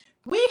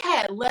 We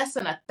had less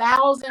than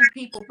 1,000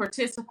 people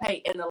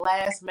participate in the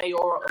last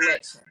mayoral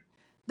election.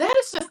 That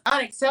is just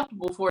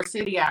unacceptable for a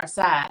city our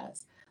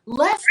size.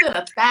 Less than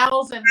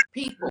 1,000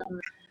 people.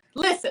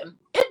 Listen,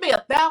 it'd be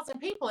 1,000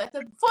 people at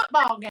the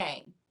football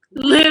game.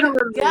 Literally.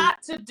 We've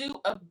got to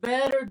do a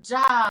better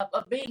job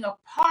of being a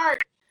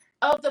part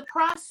of the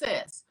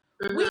process.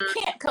 We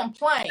can't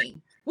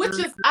complain, which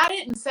is, I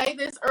didn't say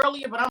this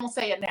earlier, but I'm going to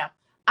say it now.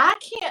 I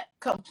can't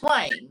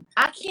complain.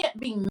 I can't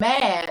be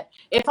mad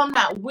if I'm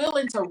not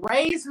willing to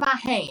raise my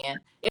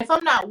hand, if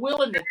I'm not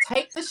willing to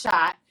take the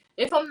shot,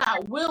 if I'm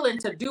not willing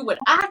to do what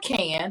I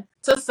can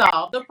to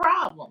solve the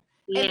problem.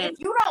 And if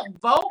you don't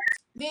vote,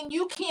 then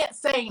you can't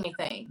say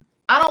anything.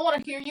 I don't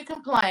want to hear you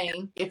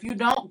complain. If you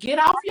don't get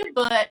off your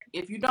butt,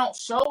 if you don't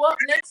show up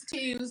next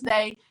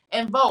Tuesday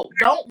and vote,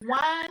 don't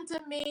whine to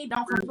me.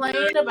 Don't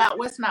complain about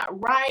what's not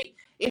right.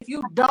 If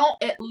you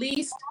don't at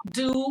least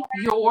do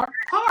your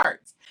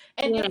part.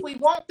 And Yes. if we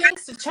want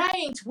things to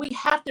change, we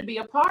have to be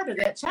a part of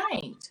that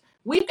change.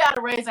 We've got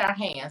to raise our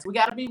hands. We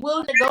got to be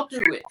willing to go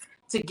through it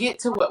to get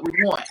to what we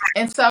want.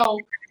 And so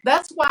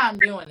that's why I'm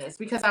doing this,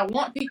 because I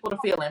want people to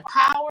feel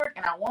empowered,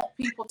 and I want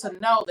people to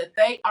know that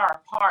they are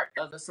a part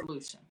of the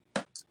solution.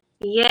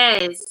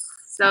 Yes.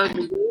 So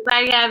does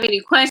anybody have any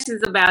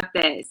questions about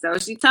that? So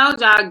she told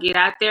y'all, get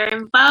out there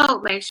and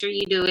vote. Make sure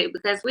you do it,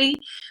 because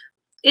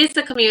it's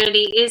a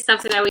community. It's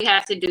something that we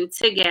have to do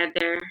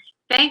together.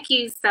 Thank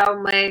you so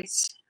much,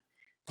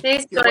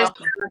 Ms. You're Joyce,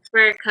 welcome.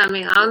 for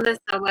coming on the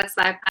So Lux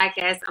Life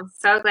podcast. I'm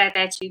so glad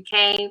that you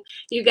came.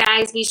 You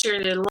guys be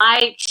sure to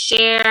like,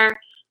 share,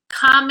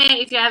 comment.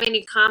 If you have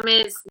any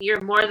comments,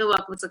 you're more than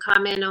welcome to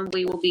comment them.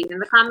 We will be in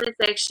the comment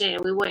section,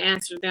 and we will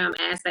answer them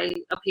as they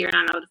appear in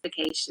our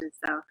notifications.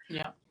 So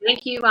Yeah.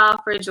 thank you all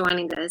for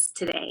joining us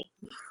today.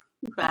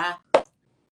 Bye.